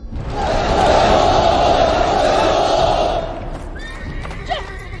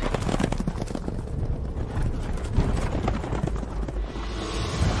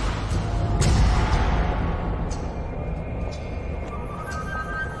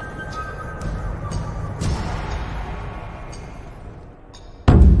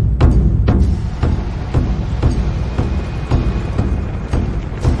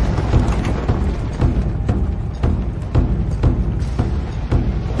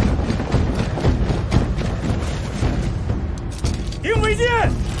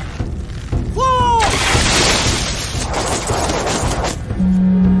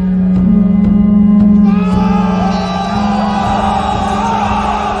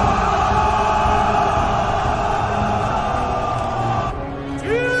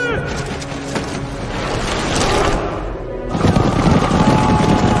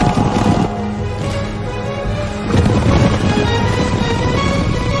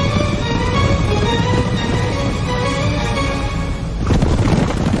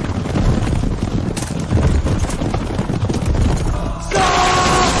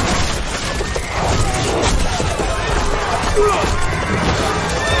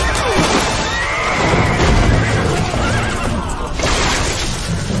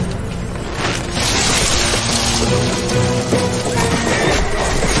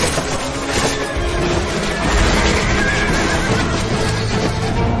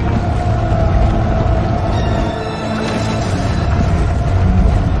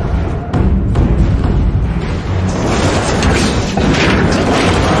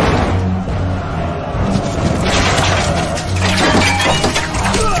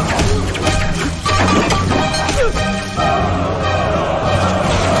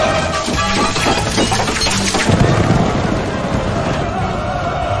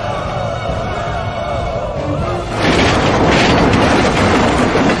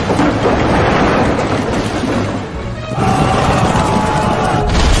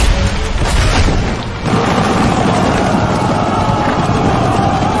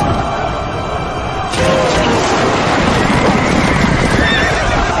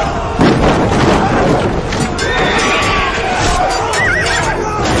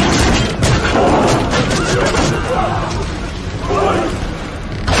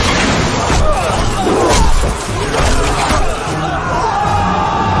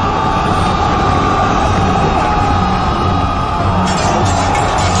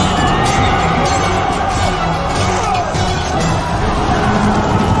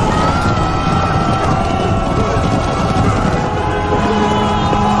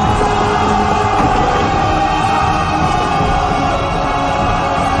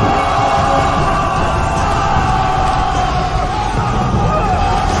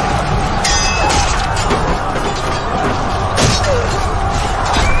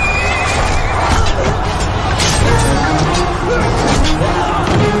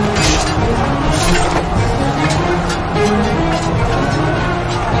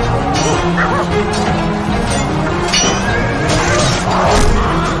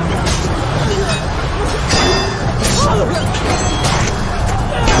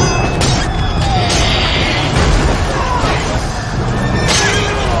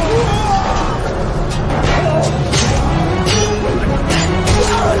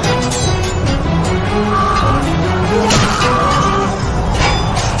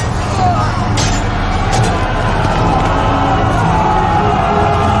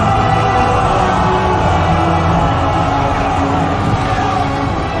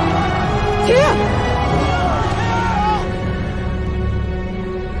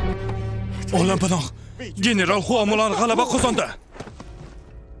 General Hua Mulan g'alaba qozondi.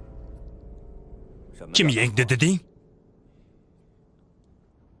 Kim yengdi deding?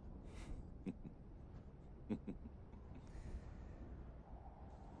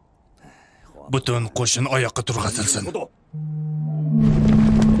 Butun qo'shin oyoqqa turg'azilsin.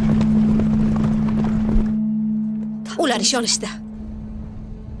 Ular ish olishdi.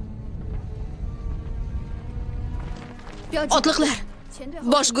 Otliqlar,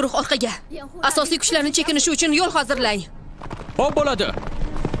 bosh guruh orqaga. Asosiy kuchlarning chekinishi uchun yo'l hozirlang. Xo'p bo'ladi.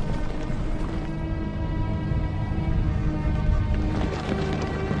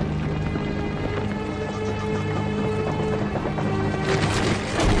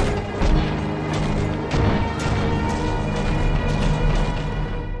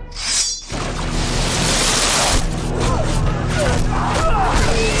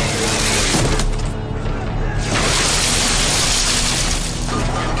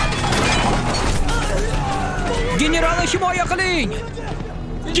 Generalni himoya qiling!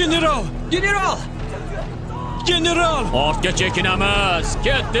 General! General! General! Ortga chekinamiz.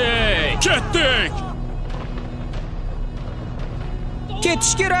 Ketdik! Ketdik!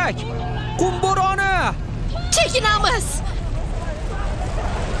 Ketish kerak! Qum bo'roni! Chekinamiz!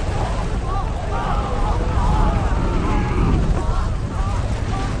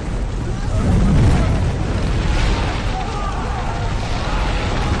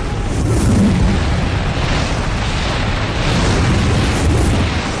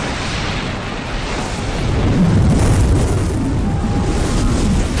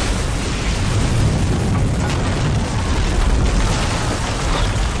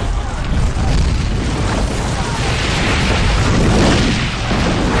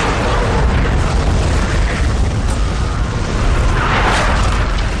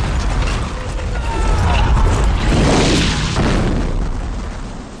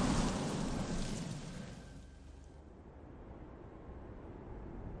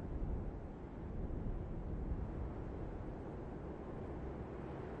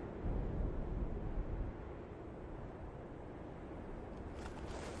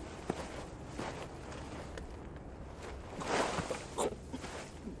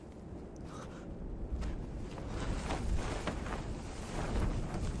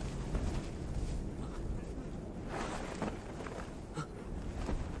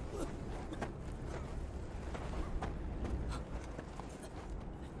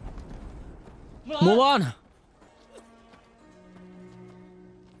 Mulan!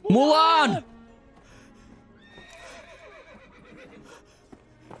 Mulan!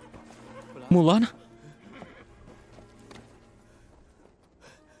 Mulan?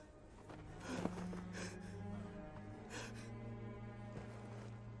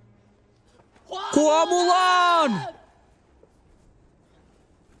 Hua Mulan!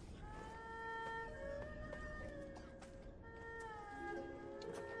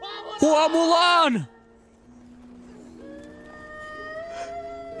 Hua Mulan!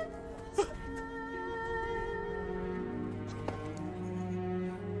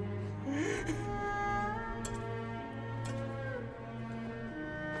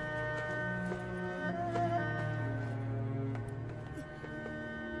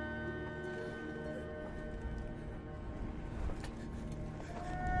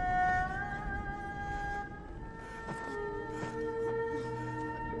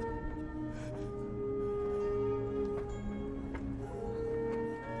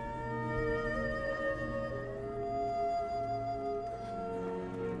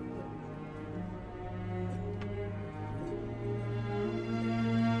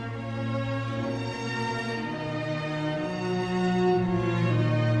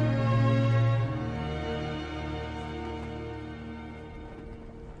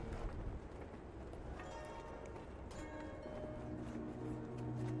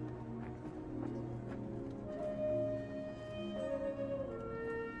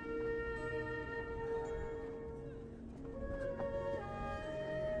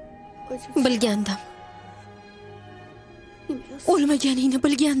 Bilgandim. O'lmaganingni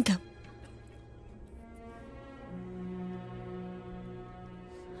bilgandim.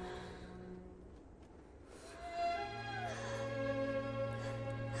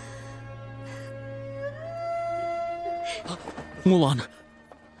 Mulan.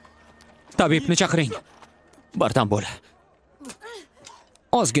 Tabibni chaqiring. Bardam bo'l.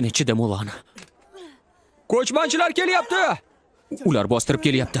 Ozgina chida Mulan. Ko'chmanchilar kelyapti. Ular bostirib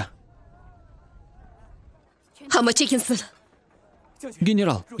kelyapti. Hamma chekinsin.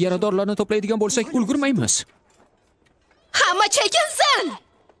 General, yaradorlarni to'playdigan bo'lsak, ulgurmaymiz. Hamma chekinsin.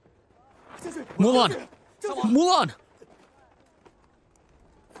 Mulan! Mulan!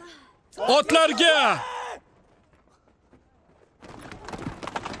 Otlarga!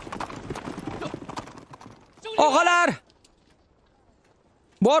 Og'alar!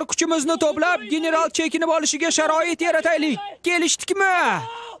 Bor kuchimizni to'plab, general chekinib olishiga sharoit yarataylik. Kelishdikmi?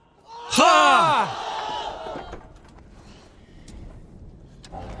 Ha!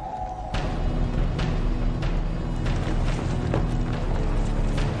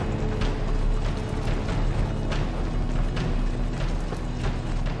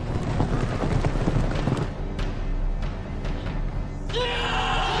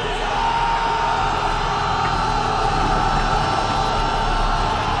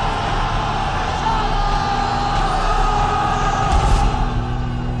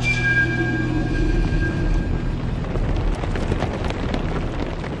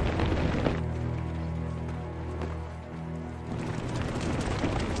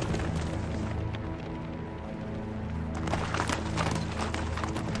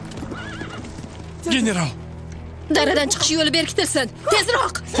 General, Daradan chiqish yo'li berkitilsin.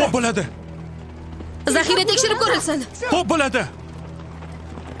 Tezroq! xo'p bo'ladi. Zaxira tekshirib ko'rilsin. Xo'p bo'ladi.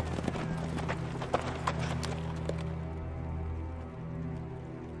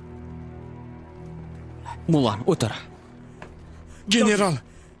 Mulan, o'tir. General,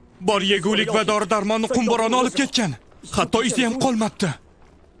 bor yegulik va dori-darmonni qumboroni olib ketgan. Hatto izi ham qolmabdi.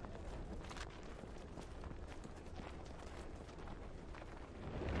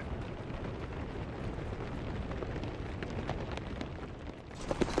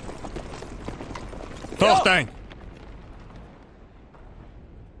 To'xtang.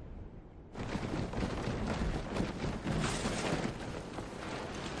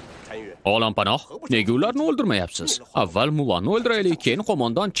 Olampanoh, nega ularni o'ldirmayapsiz? Avval Mulanni o'ldiraylik, keyin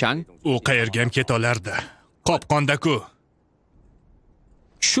qo'mondon Chang. U qayerga ham keta olardi. Qopqonda-ku.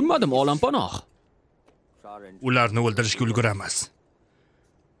 Tushunmadim, Olampanoh. Ularni o'ldirishga ulguramiz.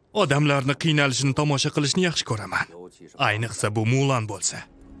 Odamlarni qiynalishini tomosha qilishni yaxshi ko'raman. Ayniqsa bu Mulan bo'lsa.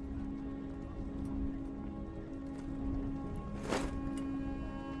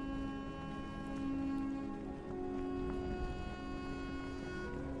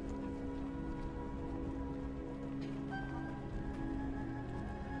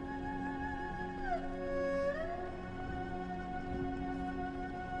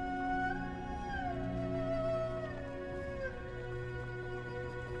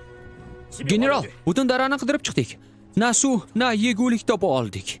 General, butun darani qidirib chiqdik. Na suv, na yegulik topa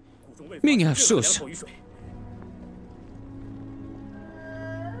oldik. Menga afsus.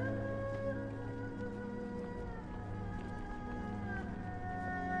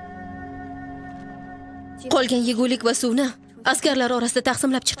 Qolgan yegulik va suvni askarlar orasida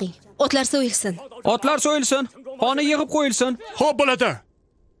taqsimlab chiqing. Otlar so'yilsin. Otlar so'yilsin, qoni yig'ib qo'yilsin. Xo'p bo'ladi.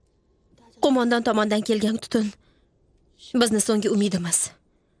 Qo'mondon tomonidan kelgan tutun bizni so'nggi umidimiz.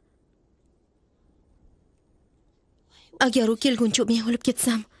 Agar u kelguncha men o'lib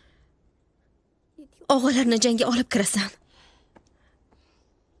ketsam, og'alarni jangga olib kirasan.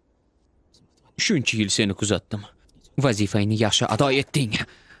 Shuncha yil seni kuzatdim. Vazifangni yaxshi ado etding.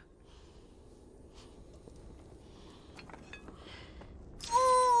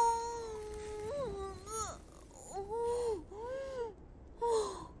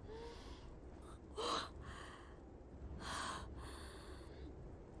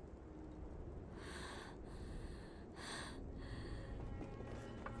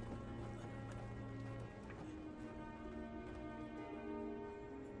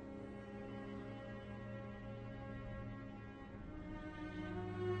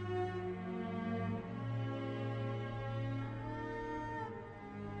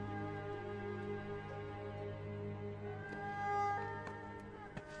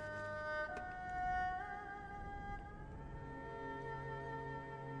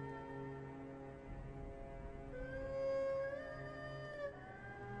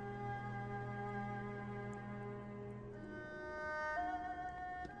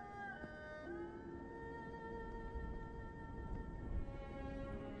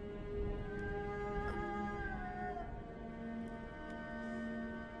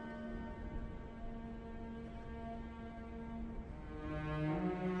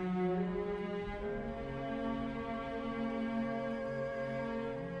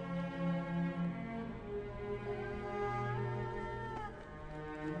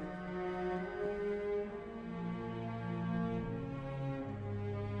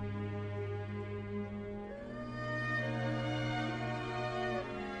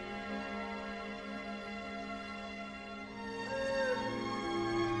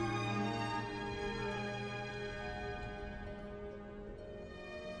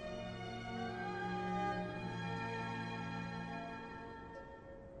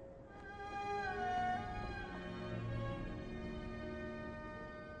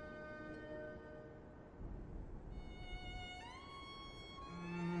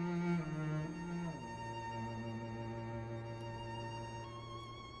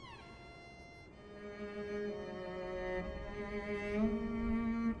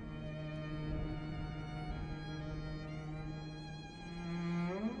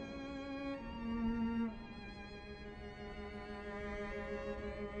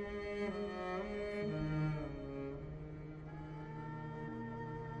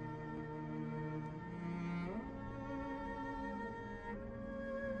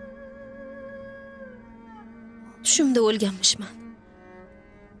 Tushimda o'lganmishman.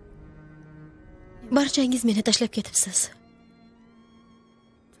 Barchangiz meni tashlab ketibsiz.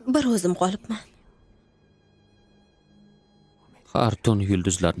 Bir o'zim qolibman. Har tun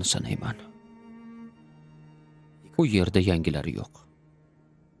yulduzlarni sanayman. U yerda yangilari yo'q.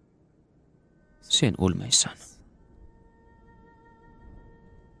 Sen o'lmaysan.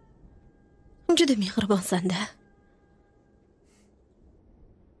 Juda mehribonsan-da.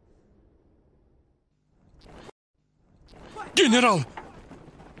 General!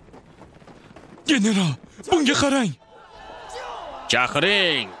 General, bunga qarang.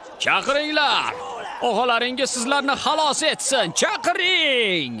 Chaqiring, chaqiringlar. O'g'alaringiz sizlarni xalos etsin.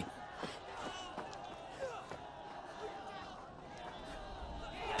 Chaqiring.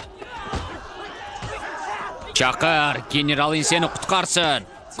 Chaqir, generaling seni qutqarsin.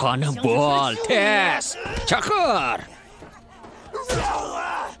 Qani bo'l, tez. Chaqir.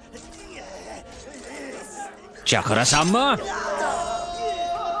 Chaqirasanmi?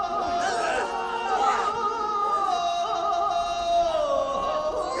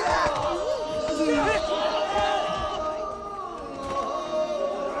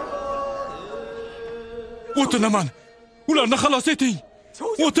 O'tinaman. Ularni xalos eting.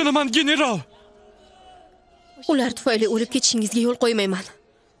 O'tinaman, general. Ular tufayli o'lib ketishingizga yo'l qo'ymayman.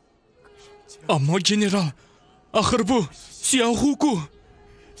 Ammo general, axir bu Xiaohu-ku.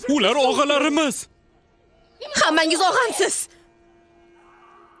 Ular og'alarimiz. Hammangiz og'amsiz.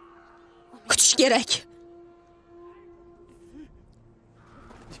 Kutish kerak.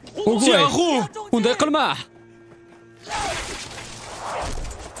 Xiaohu, unday qilma.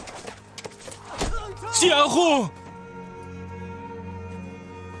 Xiaohu!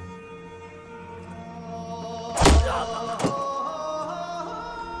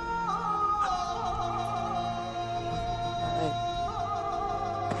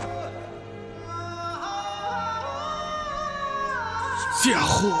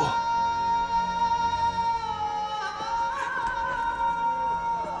 Xiaohu!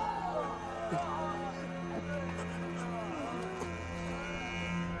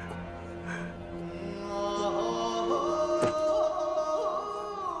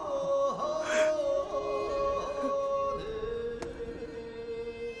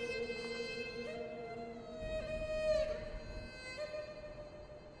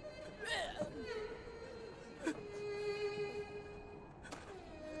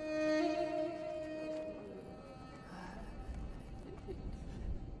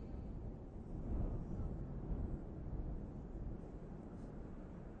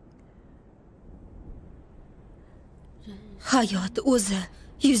 Hayot o'zi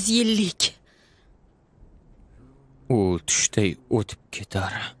 100 yillik. U tushday o'tib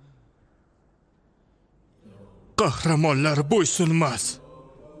ketar. Qahramonlar bo'ysunmas.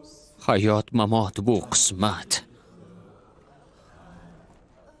 Hayot mamot bu qismat.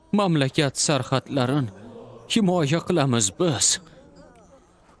 Mamlakat sarhadlarin himoya qilamiz biz.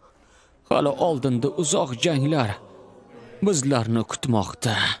 Hali oldinda uzoq janglar bizlarni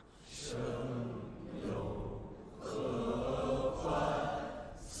kutmoqda.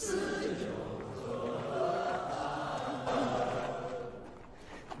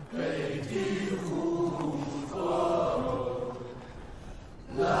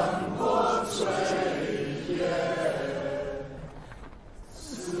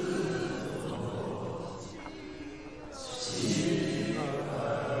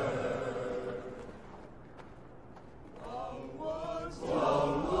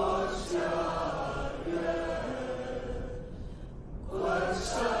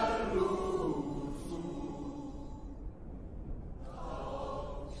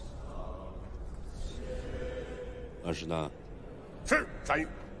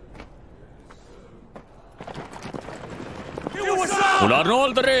 Ularni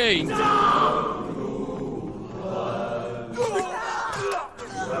o'ldiring.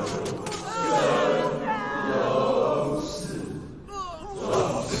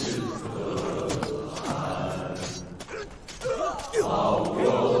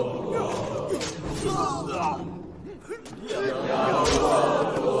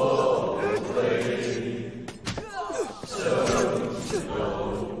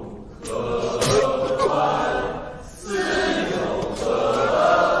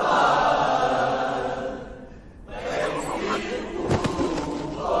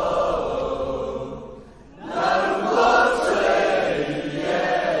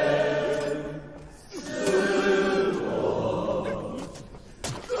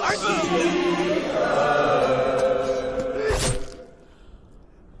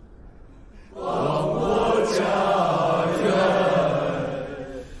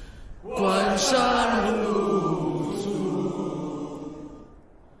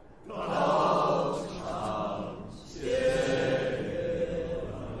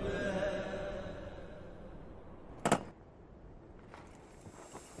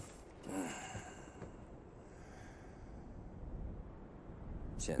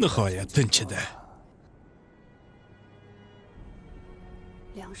 Nihoyat tinchidi.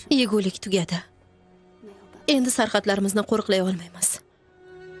 Yegulik tugadi. Endi sarhadlarimizni qo'riqlay olmaymiz.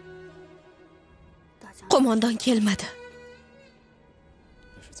 Qo'mondon kelmadi.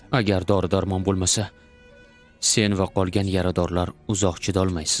 Agar dori-darmon bo'lmasa, sen va qolgan yaradorlar uzoq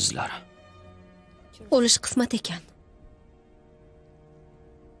chidolmaysizlar. O'lish qismat ekan.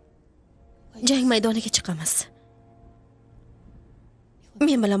 Jang maydoniga chiqamiz.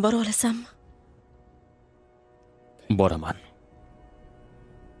 Men bilan bora olasanmi? Boraman.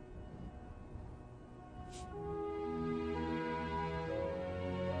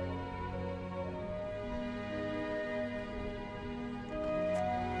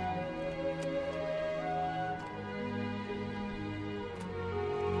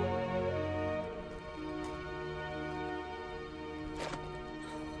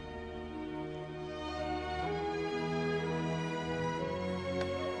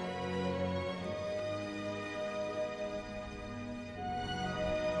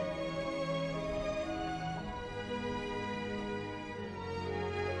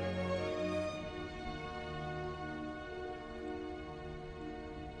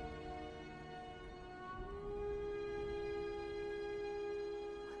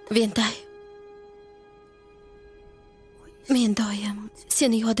 Ventay. Men doim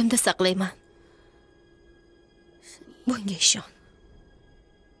seni yodimda saqlayman. Bunga ishon.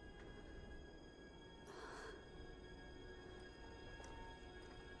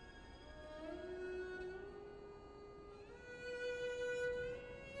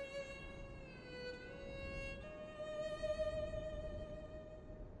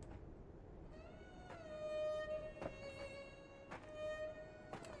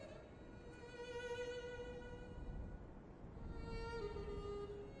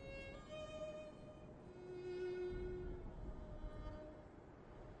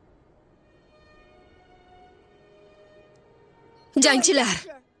 Jangchilar.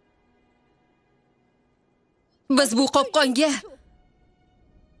 Biz bu qopqonga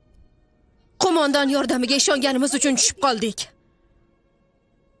qo'mondon yordamiga ishonganimiz uchun tushib qoldik.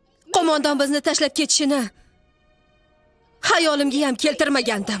 Qo'mondon bizni tashlab ketishini hayolimga ham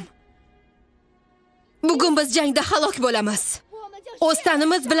keltirmagandim. Bugun biz jangda halok bo'lamiz. O'z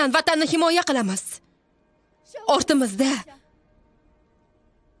tanimiz bilan vatanni himoya qilamiz. Ortimizda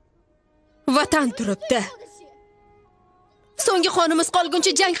vatan turibdi. So'nggi qonimiz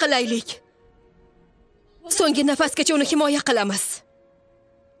qolguncha jang qilaylik. So'nggi nafasgacha uni himoya qilamiz.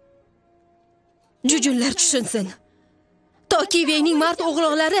 Jujunlar tushunsin. Toki Veyning mard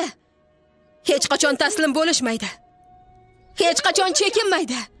o'g'loqlari hech qachon taslim bo'lishmaydi. Hech qachon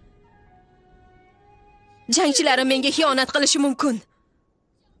chekinmaydi. Jangchilarim menga xiyonat qilishi mumkin.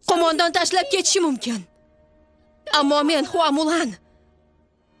 Qo'mondon tashlab ketishi mumkin. Ammo men Hua Mulan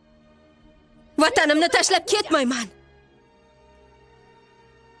vatanimni tashlab ketmayman.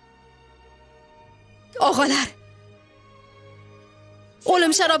 Og'alar,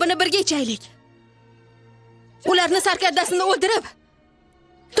 o'lim sharobini birga ichaylik. Ularni sarkardasini o'ldirib,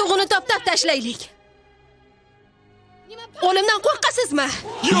 tug'ini toptab tashlaylik. O'limdan qo'rqasizmi?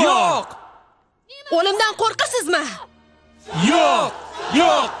 Yo'q! O'limdan qo'rqasizmi? Yo'q!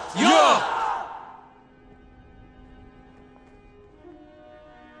 Yo'q! Yo'q!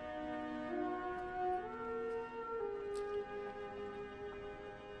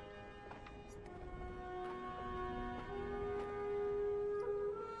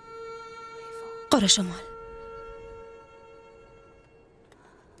 Qora shamol.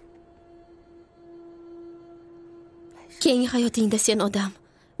 Keyingi hayotingda sen odam,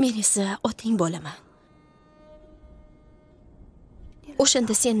 men esa oting bo'laman.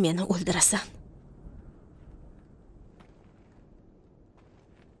 O'shanda sen meni o'ldirasan.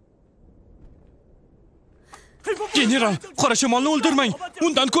 General, qora shamolni o'ldirmang.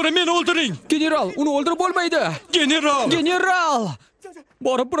 Undan ko'ra meni o'ldiring. General, uni o'ldirib bo'lmaydi. General! General!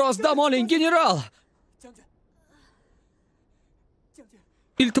 Borib biroz dam oling, general.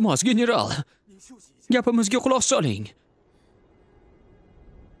 Iltimos, general. Gapimizga quloq soling.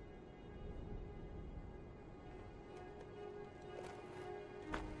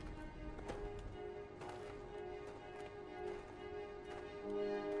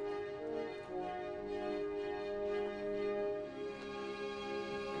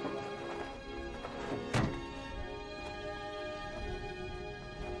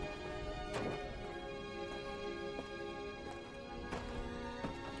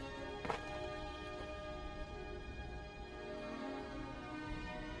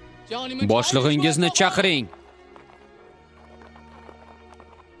 Boshlig'ingizni chaqiring.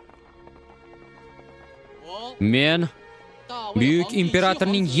 Men Buyuk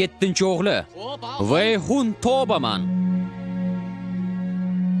imperatorning 7-o'g'li Veyhun Tobaman.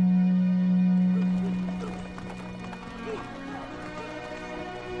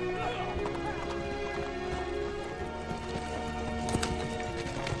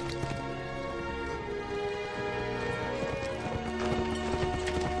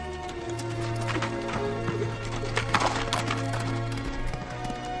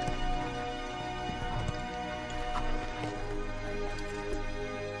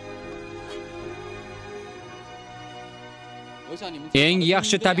 Eng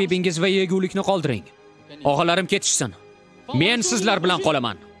yaxshi tabibingiz va yegulikni qoldiring. Og'alarim ketishsin. Men sizlar bilan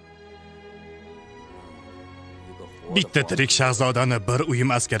qolaman. Bitta tirik shahzodani bir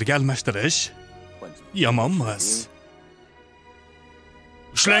uyum askarga almashtirish yomonmas.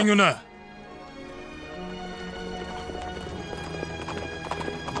 Ushlang uni.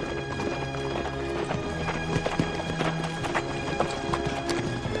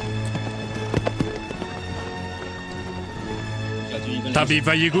 Tabib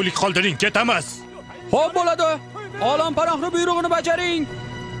va yegulik qoldiring, ketamiz. Xo'p bo'ladi. Olam panohni buyrug'ini bajaring.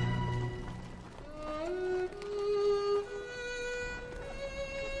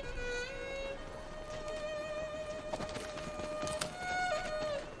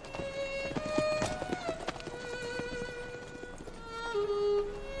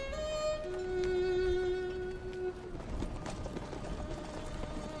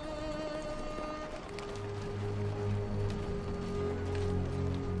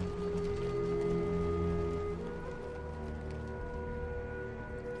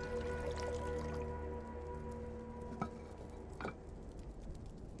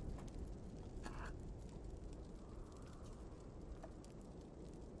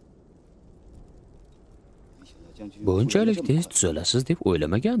 Bunchalik tez tuzalasiz deb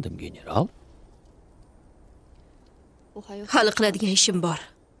o'ylamagandim, general. Hali qiladigan ishim bor.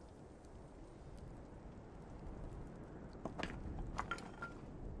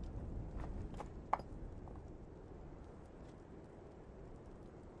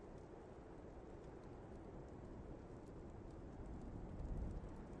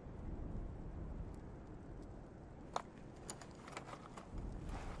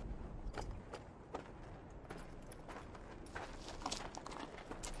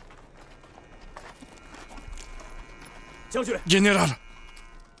 General,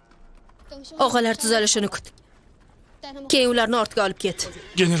 Og'alar tuzalishini kut. Keyin ularni ortga olib ket.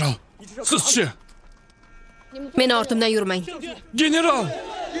 general, siz-chi? Meni ortimdan yurmang. General!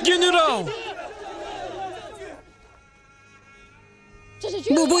 General!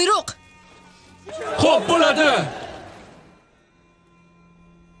 Bu buyruq. Xo'p bo'ladi.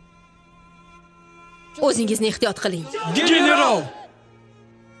 O'zingizni ehtiyot qiling. General!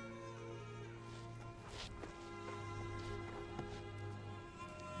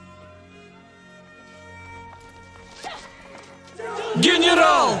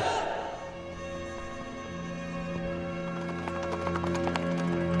 General!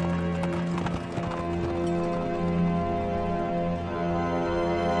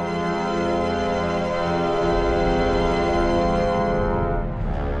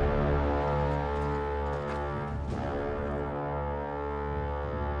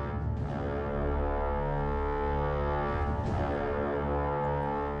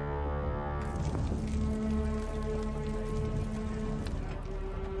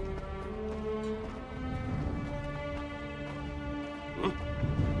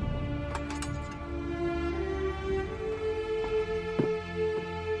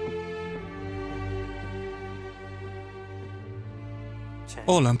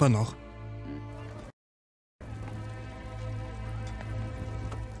 Olam panoh.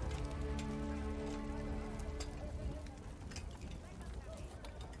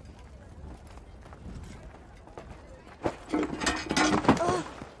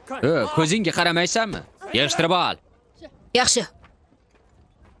 Ko'zingga qaramaysanmi? Yig'ishtirib ol. Yaxshi.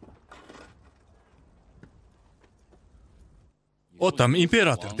 Otam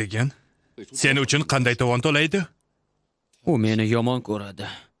imperator degan. Sen uchun qanday tovon to'laydi? U meni yomon ko'radi.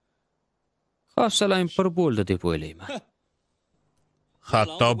 Hafsalang pir bo'ldi deb o'ylayman.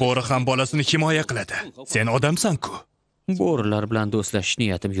 Hatto bo'ri ham bolasini himoya qiladi. Sen odamsan-ku. Bo'rilar bilan do'stlashish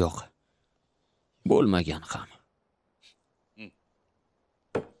niyatim yo'q. Bo'lmagan ham.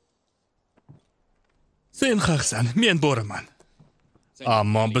 Sen haqsan, men bo'riman.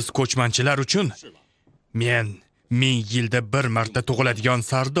 Ammo biz ko'chmanchilar uchun men 1000 yilda bir marta tug'iladigan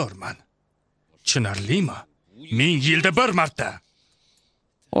sardorman. Tushunarlimi? 1000 yilda bir marta.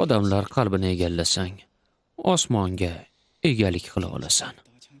 Odamlar qalbini egallasang, osmonga egalik qila olasan.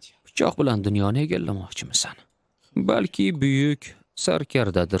 Pichoq bilan dunyoni egallamoqchimisan? Balki buyuk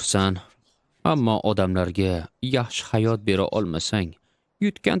sarkardadirsan, ammo odamlarga yaxshi hayot bera olmasang,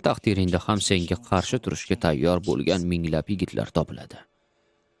 yutgan taqdiringda ham senga qarshi turishga tayyor bo'lgan minglab yigitlar topiladi.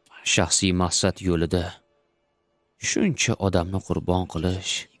 Shaxsiy maqsad yo'lida shuncha odamni qurbon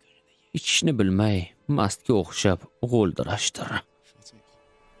qilish, ichishni bilmay mastga o'xshab g'o'ldirashdir.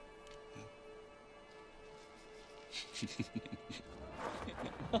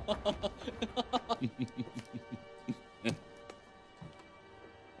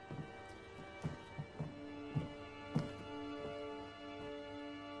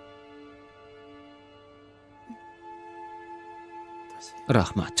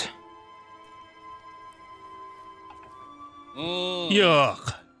 Rahmat. Yo'q.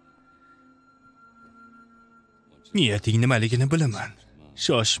 Niyating nimaligini bilaman.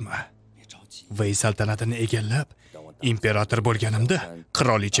 Shoshma. Vay saltanatini egallab, imperator bo'lganimda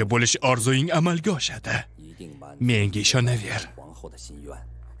qirolicha bo'lish orzuying amalga oshadi. Menga ishonaver.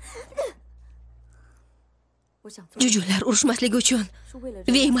 Jujular urushmasligi uchun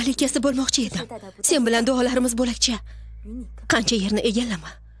Vey malikasi bo'lmoqchi edim. Sen bilan duolarimiz bo'lakcha. Qancha yerni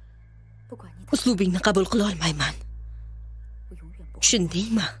egallama. Uslubingni qabul qila olmayman.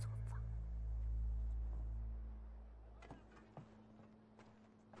 Tushundingmi?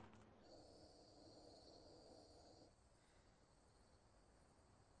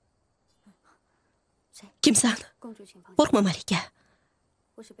 Kimsan? Qo'rqma malika.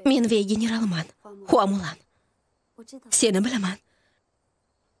 Men Vey generalman, Mulan. Seni bilaman.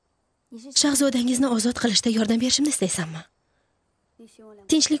 Shahzodangizni ozod qilishda yordam berishimni istaysanmi?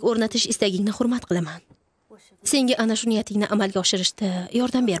 Tinchlik o'rnatish istagingni hurmat qilaman. Senga ana shu niyatingni amalga oshirishda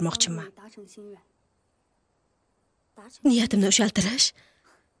yordam bermoqchiman. Niyatimni ushaltirish?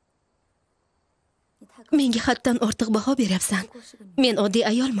 Menga haddan ortiq baho beryapsan. Men oddiy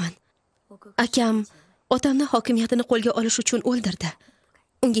ayolman. Akam otamni hokimiyatini qo'lga olish uchun o'ldirdi.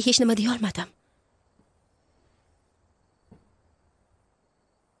 Unga hech nima deya olmadim.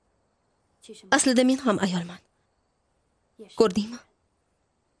 Aslida men ham ayolman. Ko'rdingmi?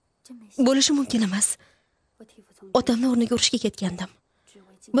 Bo'lishi mumkin emas. Otamni o'rniga urushga ketgandim.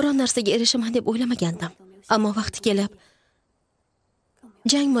 Biron narsaga erishaman deb o'ylamagandim. Ammo vaqti kelib,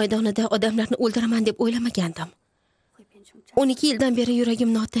 jang maydonida odamlarni o'ldiraman deb o'ylamagandim. 12 yildan beri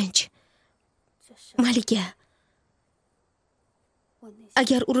yuragim notinch. Malika,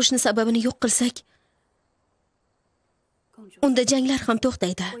 agar urushni sababini yo'q qilsak, unda janglar ham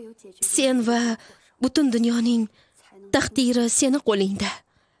to'xtaydi. Sen va butun dunyoning taqdiri seni qo'lingda.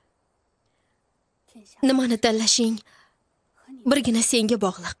 Nimani tanlashing birgina senga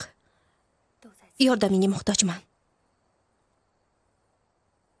bog'liq. Yordamingga muhtojman.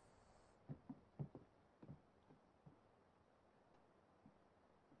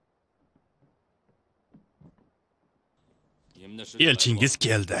 Elchingiz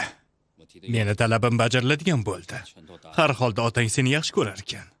keldi. Meni talabim bajariladigan bo'ldi. Har holda otang seni yaxshi ko'rar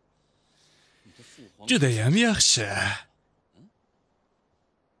ekan. Juda ham yaxshi.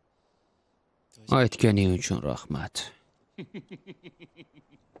 Aytganing uchun rahmat.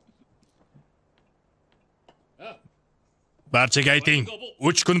 Barchaga ayting,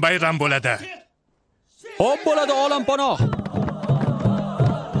 3 kun bayram bo'ladi. Xo'p bo'ladi, olam panoh.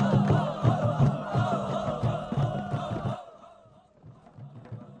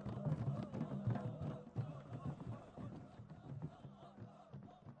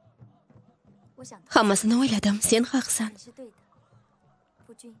 Hammasini o'yladim, sen haqsan.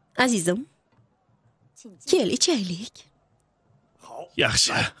 Azizim, kel ichaylik.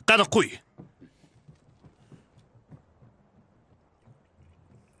 Yaxshi, qani qo'y.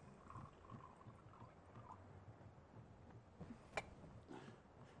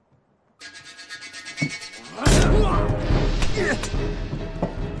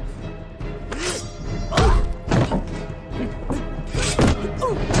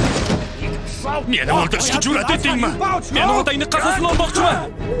 Meni o'ldirishga jur'at etdingmi? Men otangni qafasini olmoqchiman.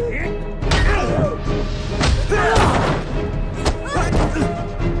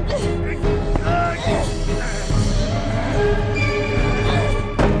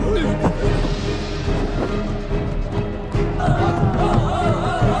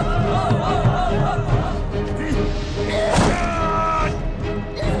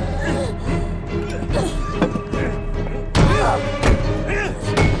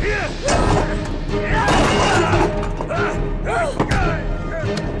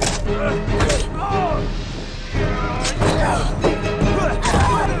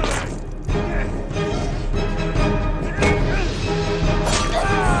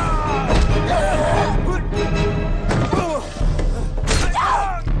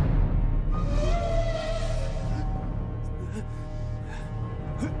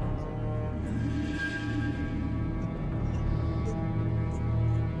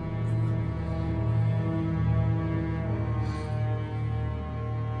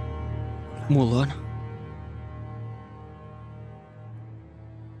 Mulan.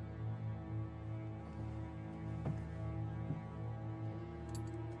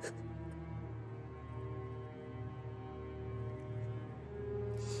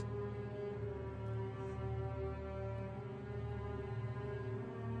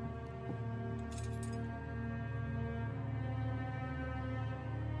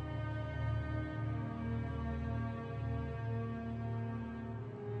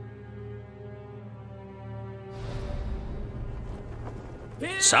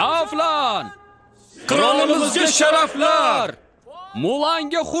 Saflan! Qirolimizga sharaflar!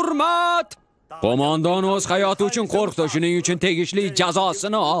 Mulanga hurmat! Qo'mondon o'z hayoti uchun qo'rqdi, shuning uchun tegishli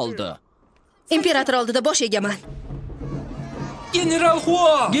jazosini oldi. Imperator oldida bosh egaman. General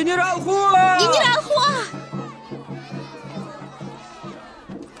Hua! General Hua!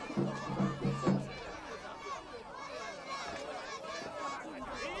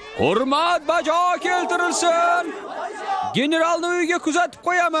 Hurmat bajo keltirilsin. Generalni uyiga kuzatib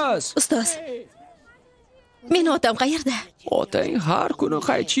qo'yamiz. Ustoz. Meni otam qayerda? Otang har kuni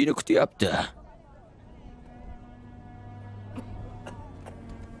qaytishini kutyapti.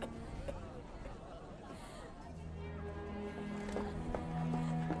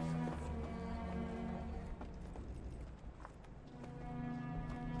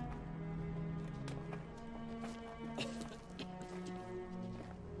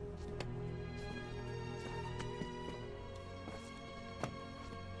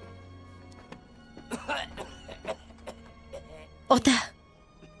 Ota.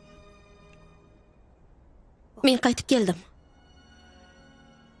 Men qaytib keldim.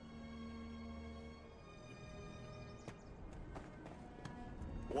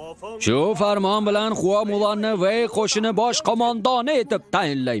 Shu farmon bilan Hua Mulanni Wei qo'shini bosh qo'mondoni etib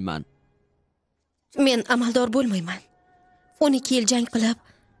tayinlayman. Men amaldor bo'lmayman. 12 yil jang qilib,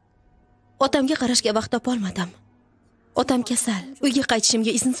 otamga qarashga vaqt topa olmadim. Otam kasal, uyga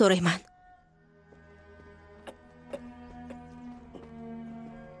qaytishimga izn so'rayman.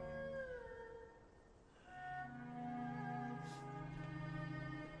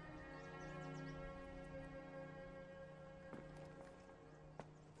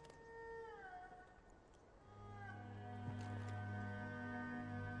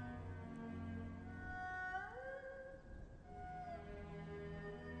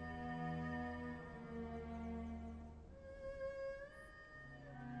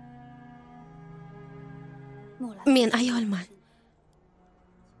 Men ayolman.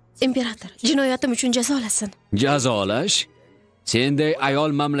 Imperator, jinoyatim uchun jazolasin. Jazolash? Senday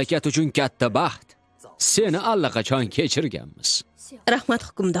ayol mamlakat uchun katta baxt. Seni allaqachon kechirganmiz. Rahmat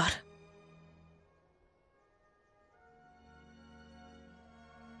hukmdor.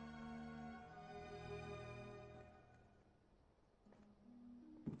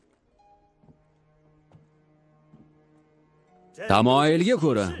 Tamoyilga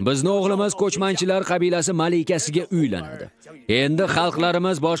ko'ra, bizning o'g'limiz ko'chmanchilar qabilasi malikasiga uylanadi. Endi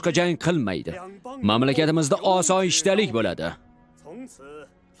xalqlarimiz boshqa jang qilmaydi. Mamlakatimizda osoyishtalik bo'ladi.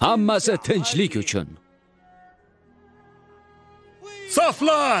 Hammasi tinchlik uchun.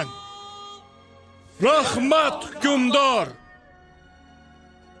 Saflan! Rahmat hukmdor!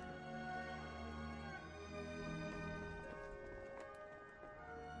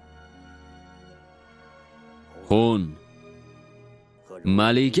 Xun.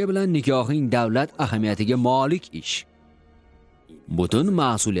 Malika bilan nikohing davlat ahamiyatiga molik ish. Butun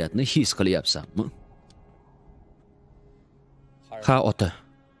mas'uliyatni his qilyapsanmi? Ha, ota.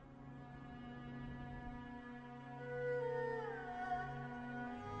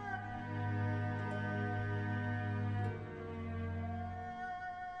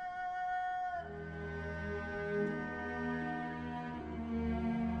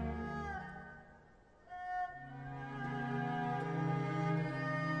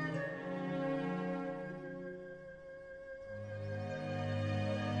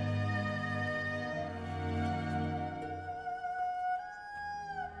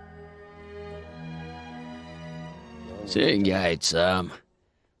 Senga aytsam,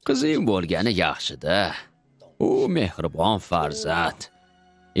 qizing bo'lgani yaxshi-da. U mehribon farzand.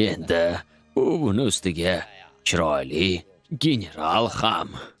 Endi u buni ustiga chiroyli general ham.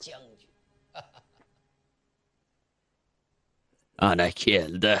 Ana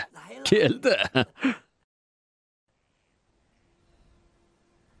keldi.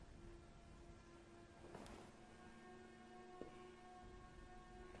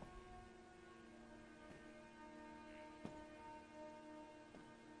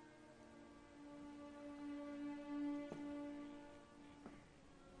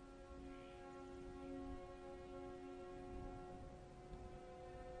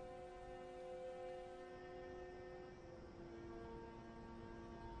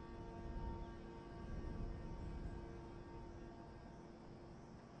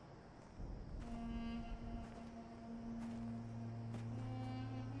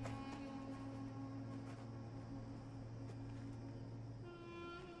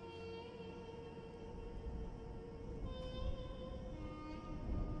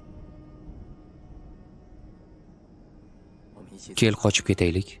 Kel qochib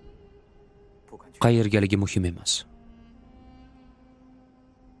ketaylik. Qayergaligi muhim emas.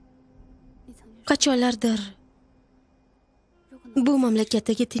 Qachonlardir bu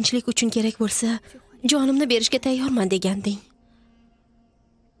mamlakatdagi tinchlik uchun kerak bo'lsa, jonimni berishga tayyorman deganding.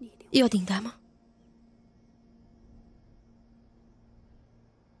 Yodingdami?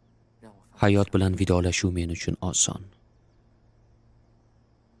 Hayot bilan vidolashuv men uchun oson.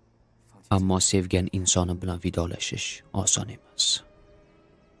 Ammo sevgan insonim bilan vidolashish oson emas.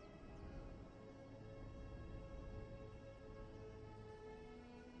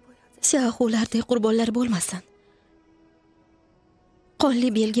 Siyahulardek qurbonlar bo'lmasin. Qonli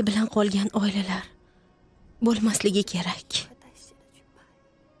belgi bilan qolgan oilalar bo'lmasligi kerak.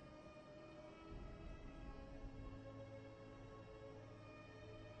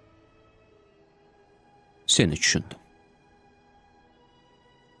 Seni tushundim.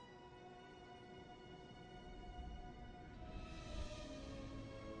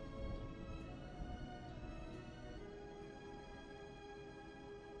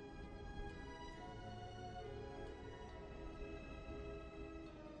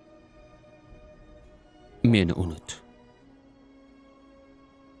 Meni unut.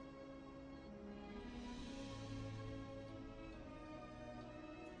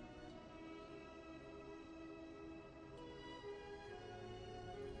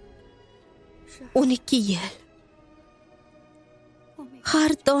 O'n 12 yil.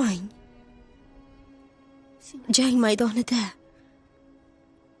 Har doim jang maydonida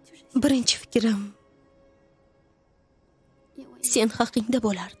birinchi fikrim sen haqingda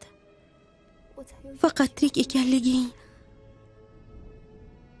bo'lardi. Faqat tirik ekanliging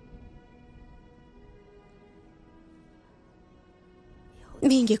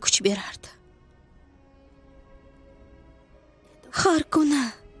menga kuch berardi. Har kuni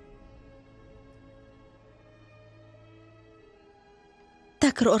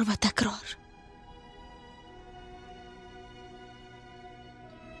takror va takror.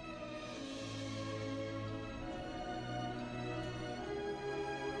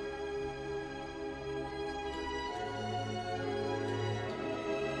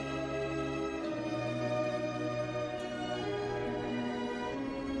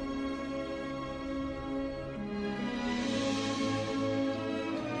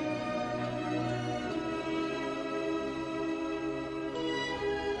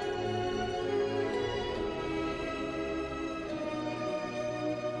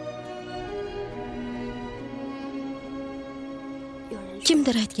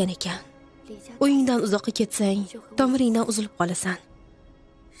 Kimdir aytgan ekan, uyingdan uzoqqa ketsang, tomiringdan uzilib qolasan.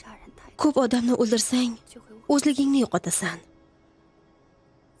 Ko'p odamni o'ldirsang, o'zligingni yo'qotasan.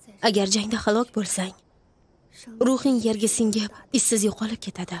 Agar jangda halok bo'lsang, ruhing yerga singib, izsiz yo'qolib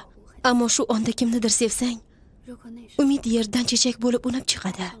ketadi. Ammo shu onda kimnidir sevsang, umid yerdan chechak bo'lib unib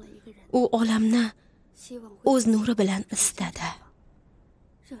chiqadi. U olamni o'z nuri bilan isitadi.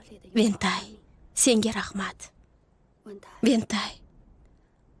 Ventay, senga rahmat. Ventay,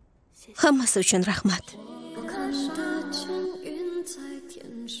 hammasi uchun rahmat.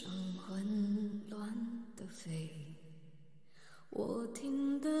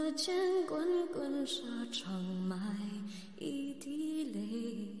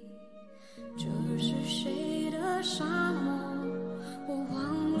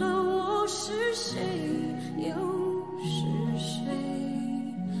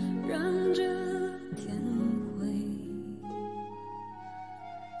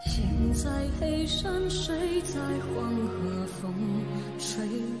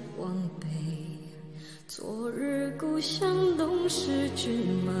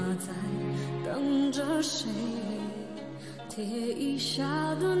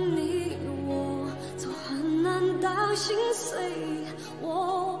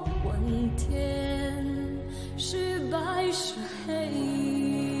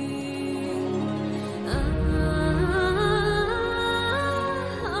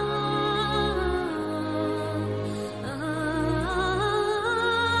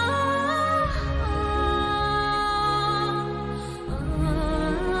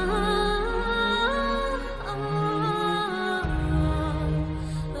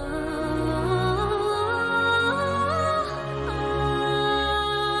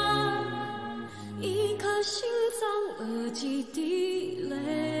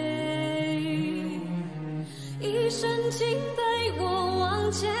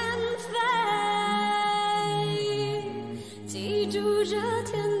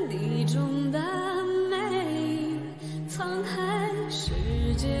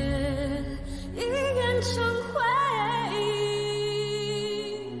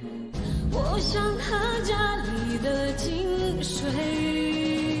 水，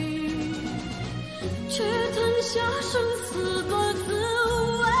却吞下生死的滋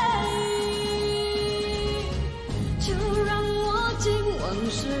味。就让我敬往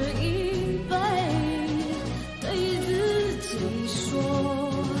事一杯，对自己说，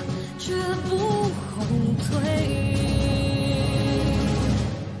绝不后退。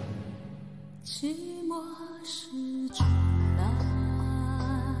寂寞是种蓝，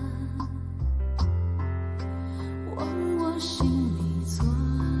往我心里钻，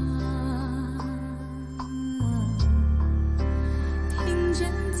听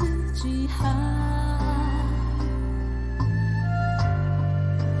见自己喊，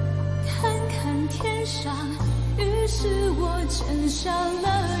看看天上，于是我牵上了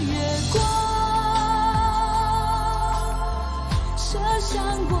月光，射向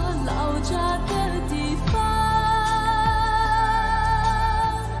我老家的地方。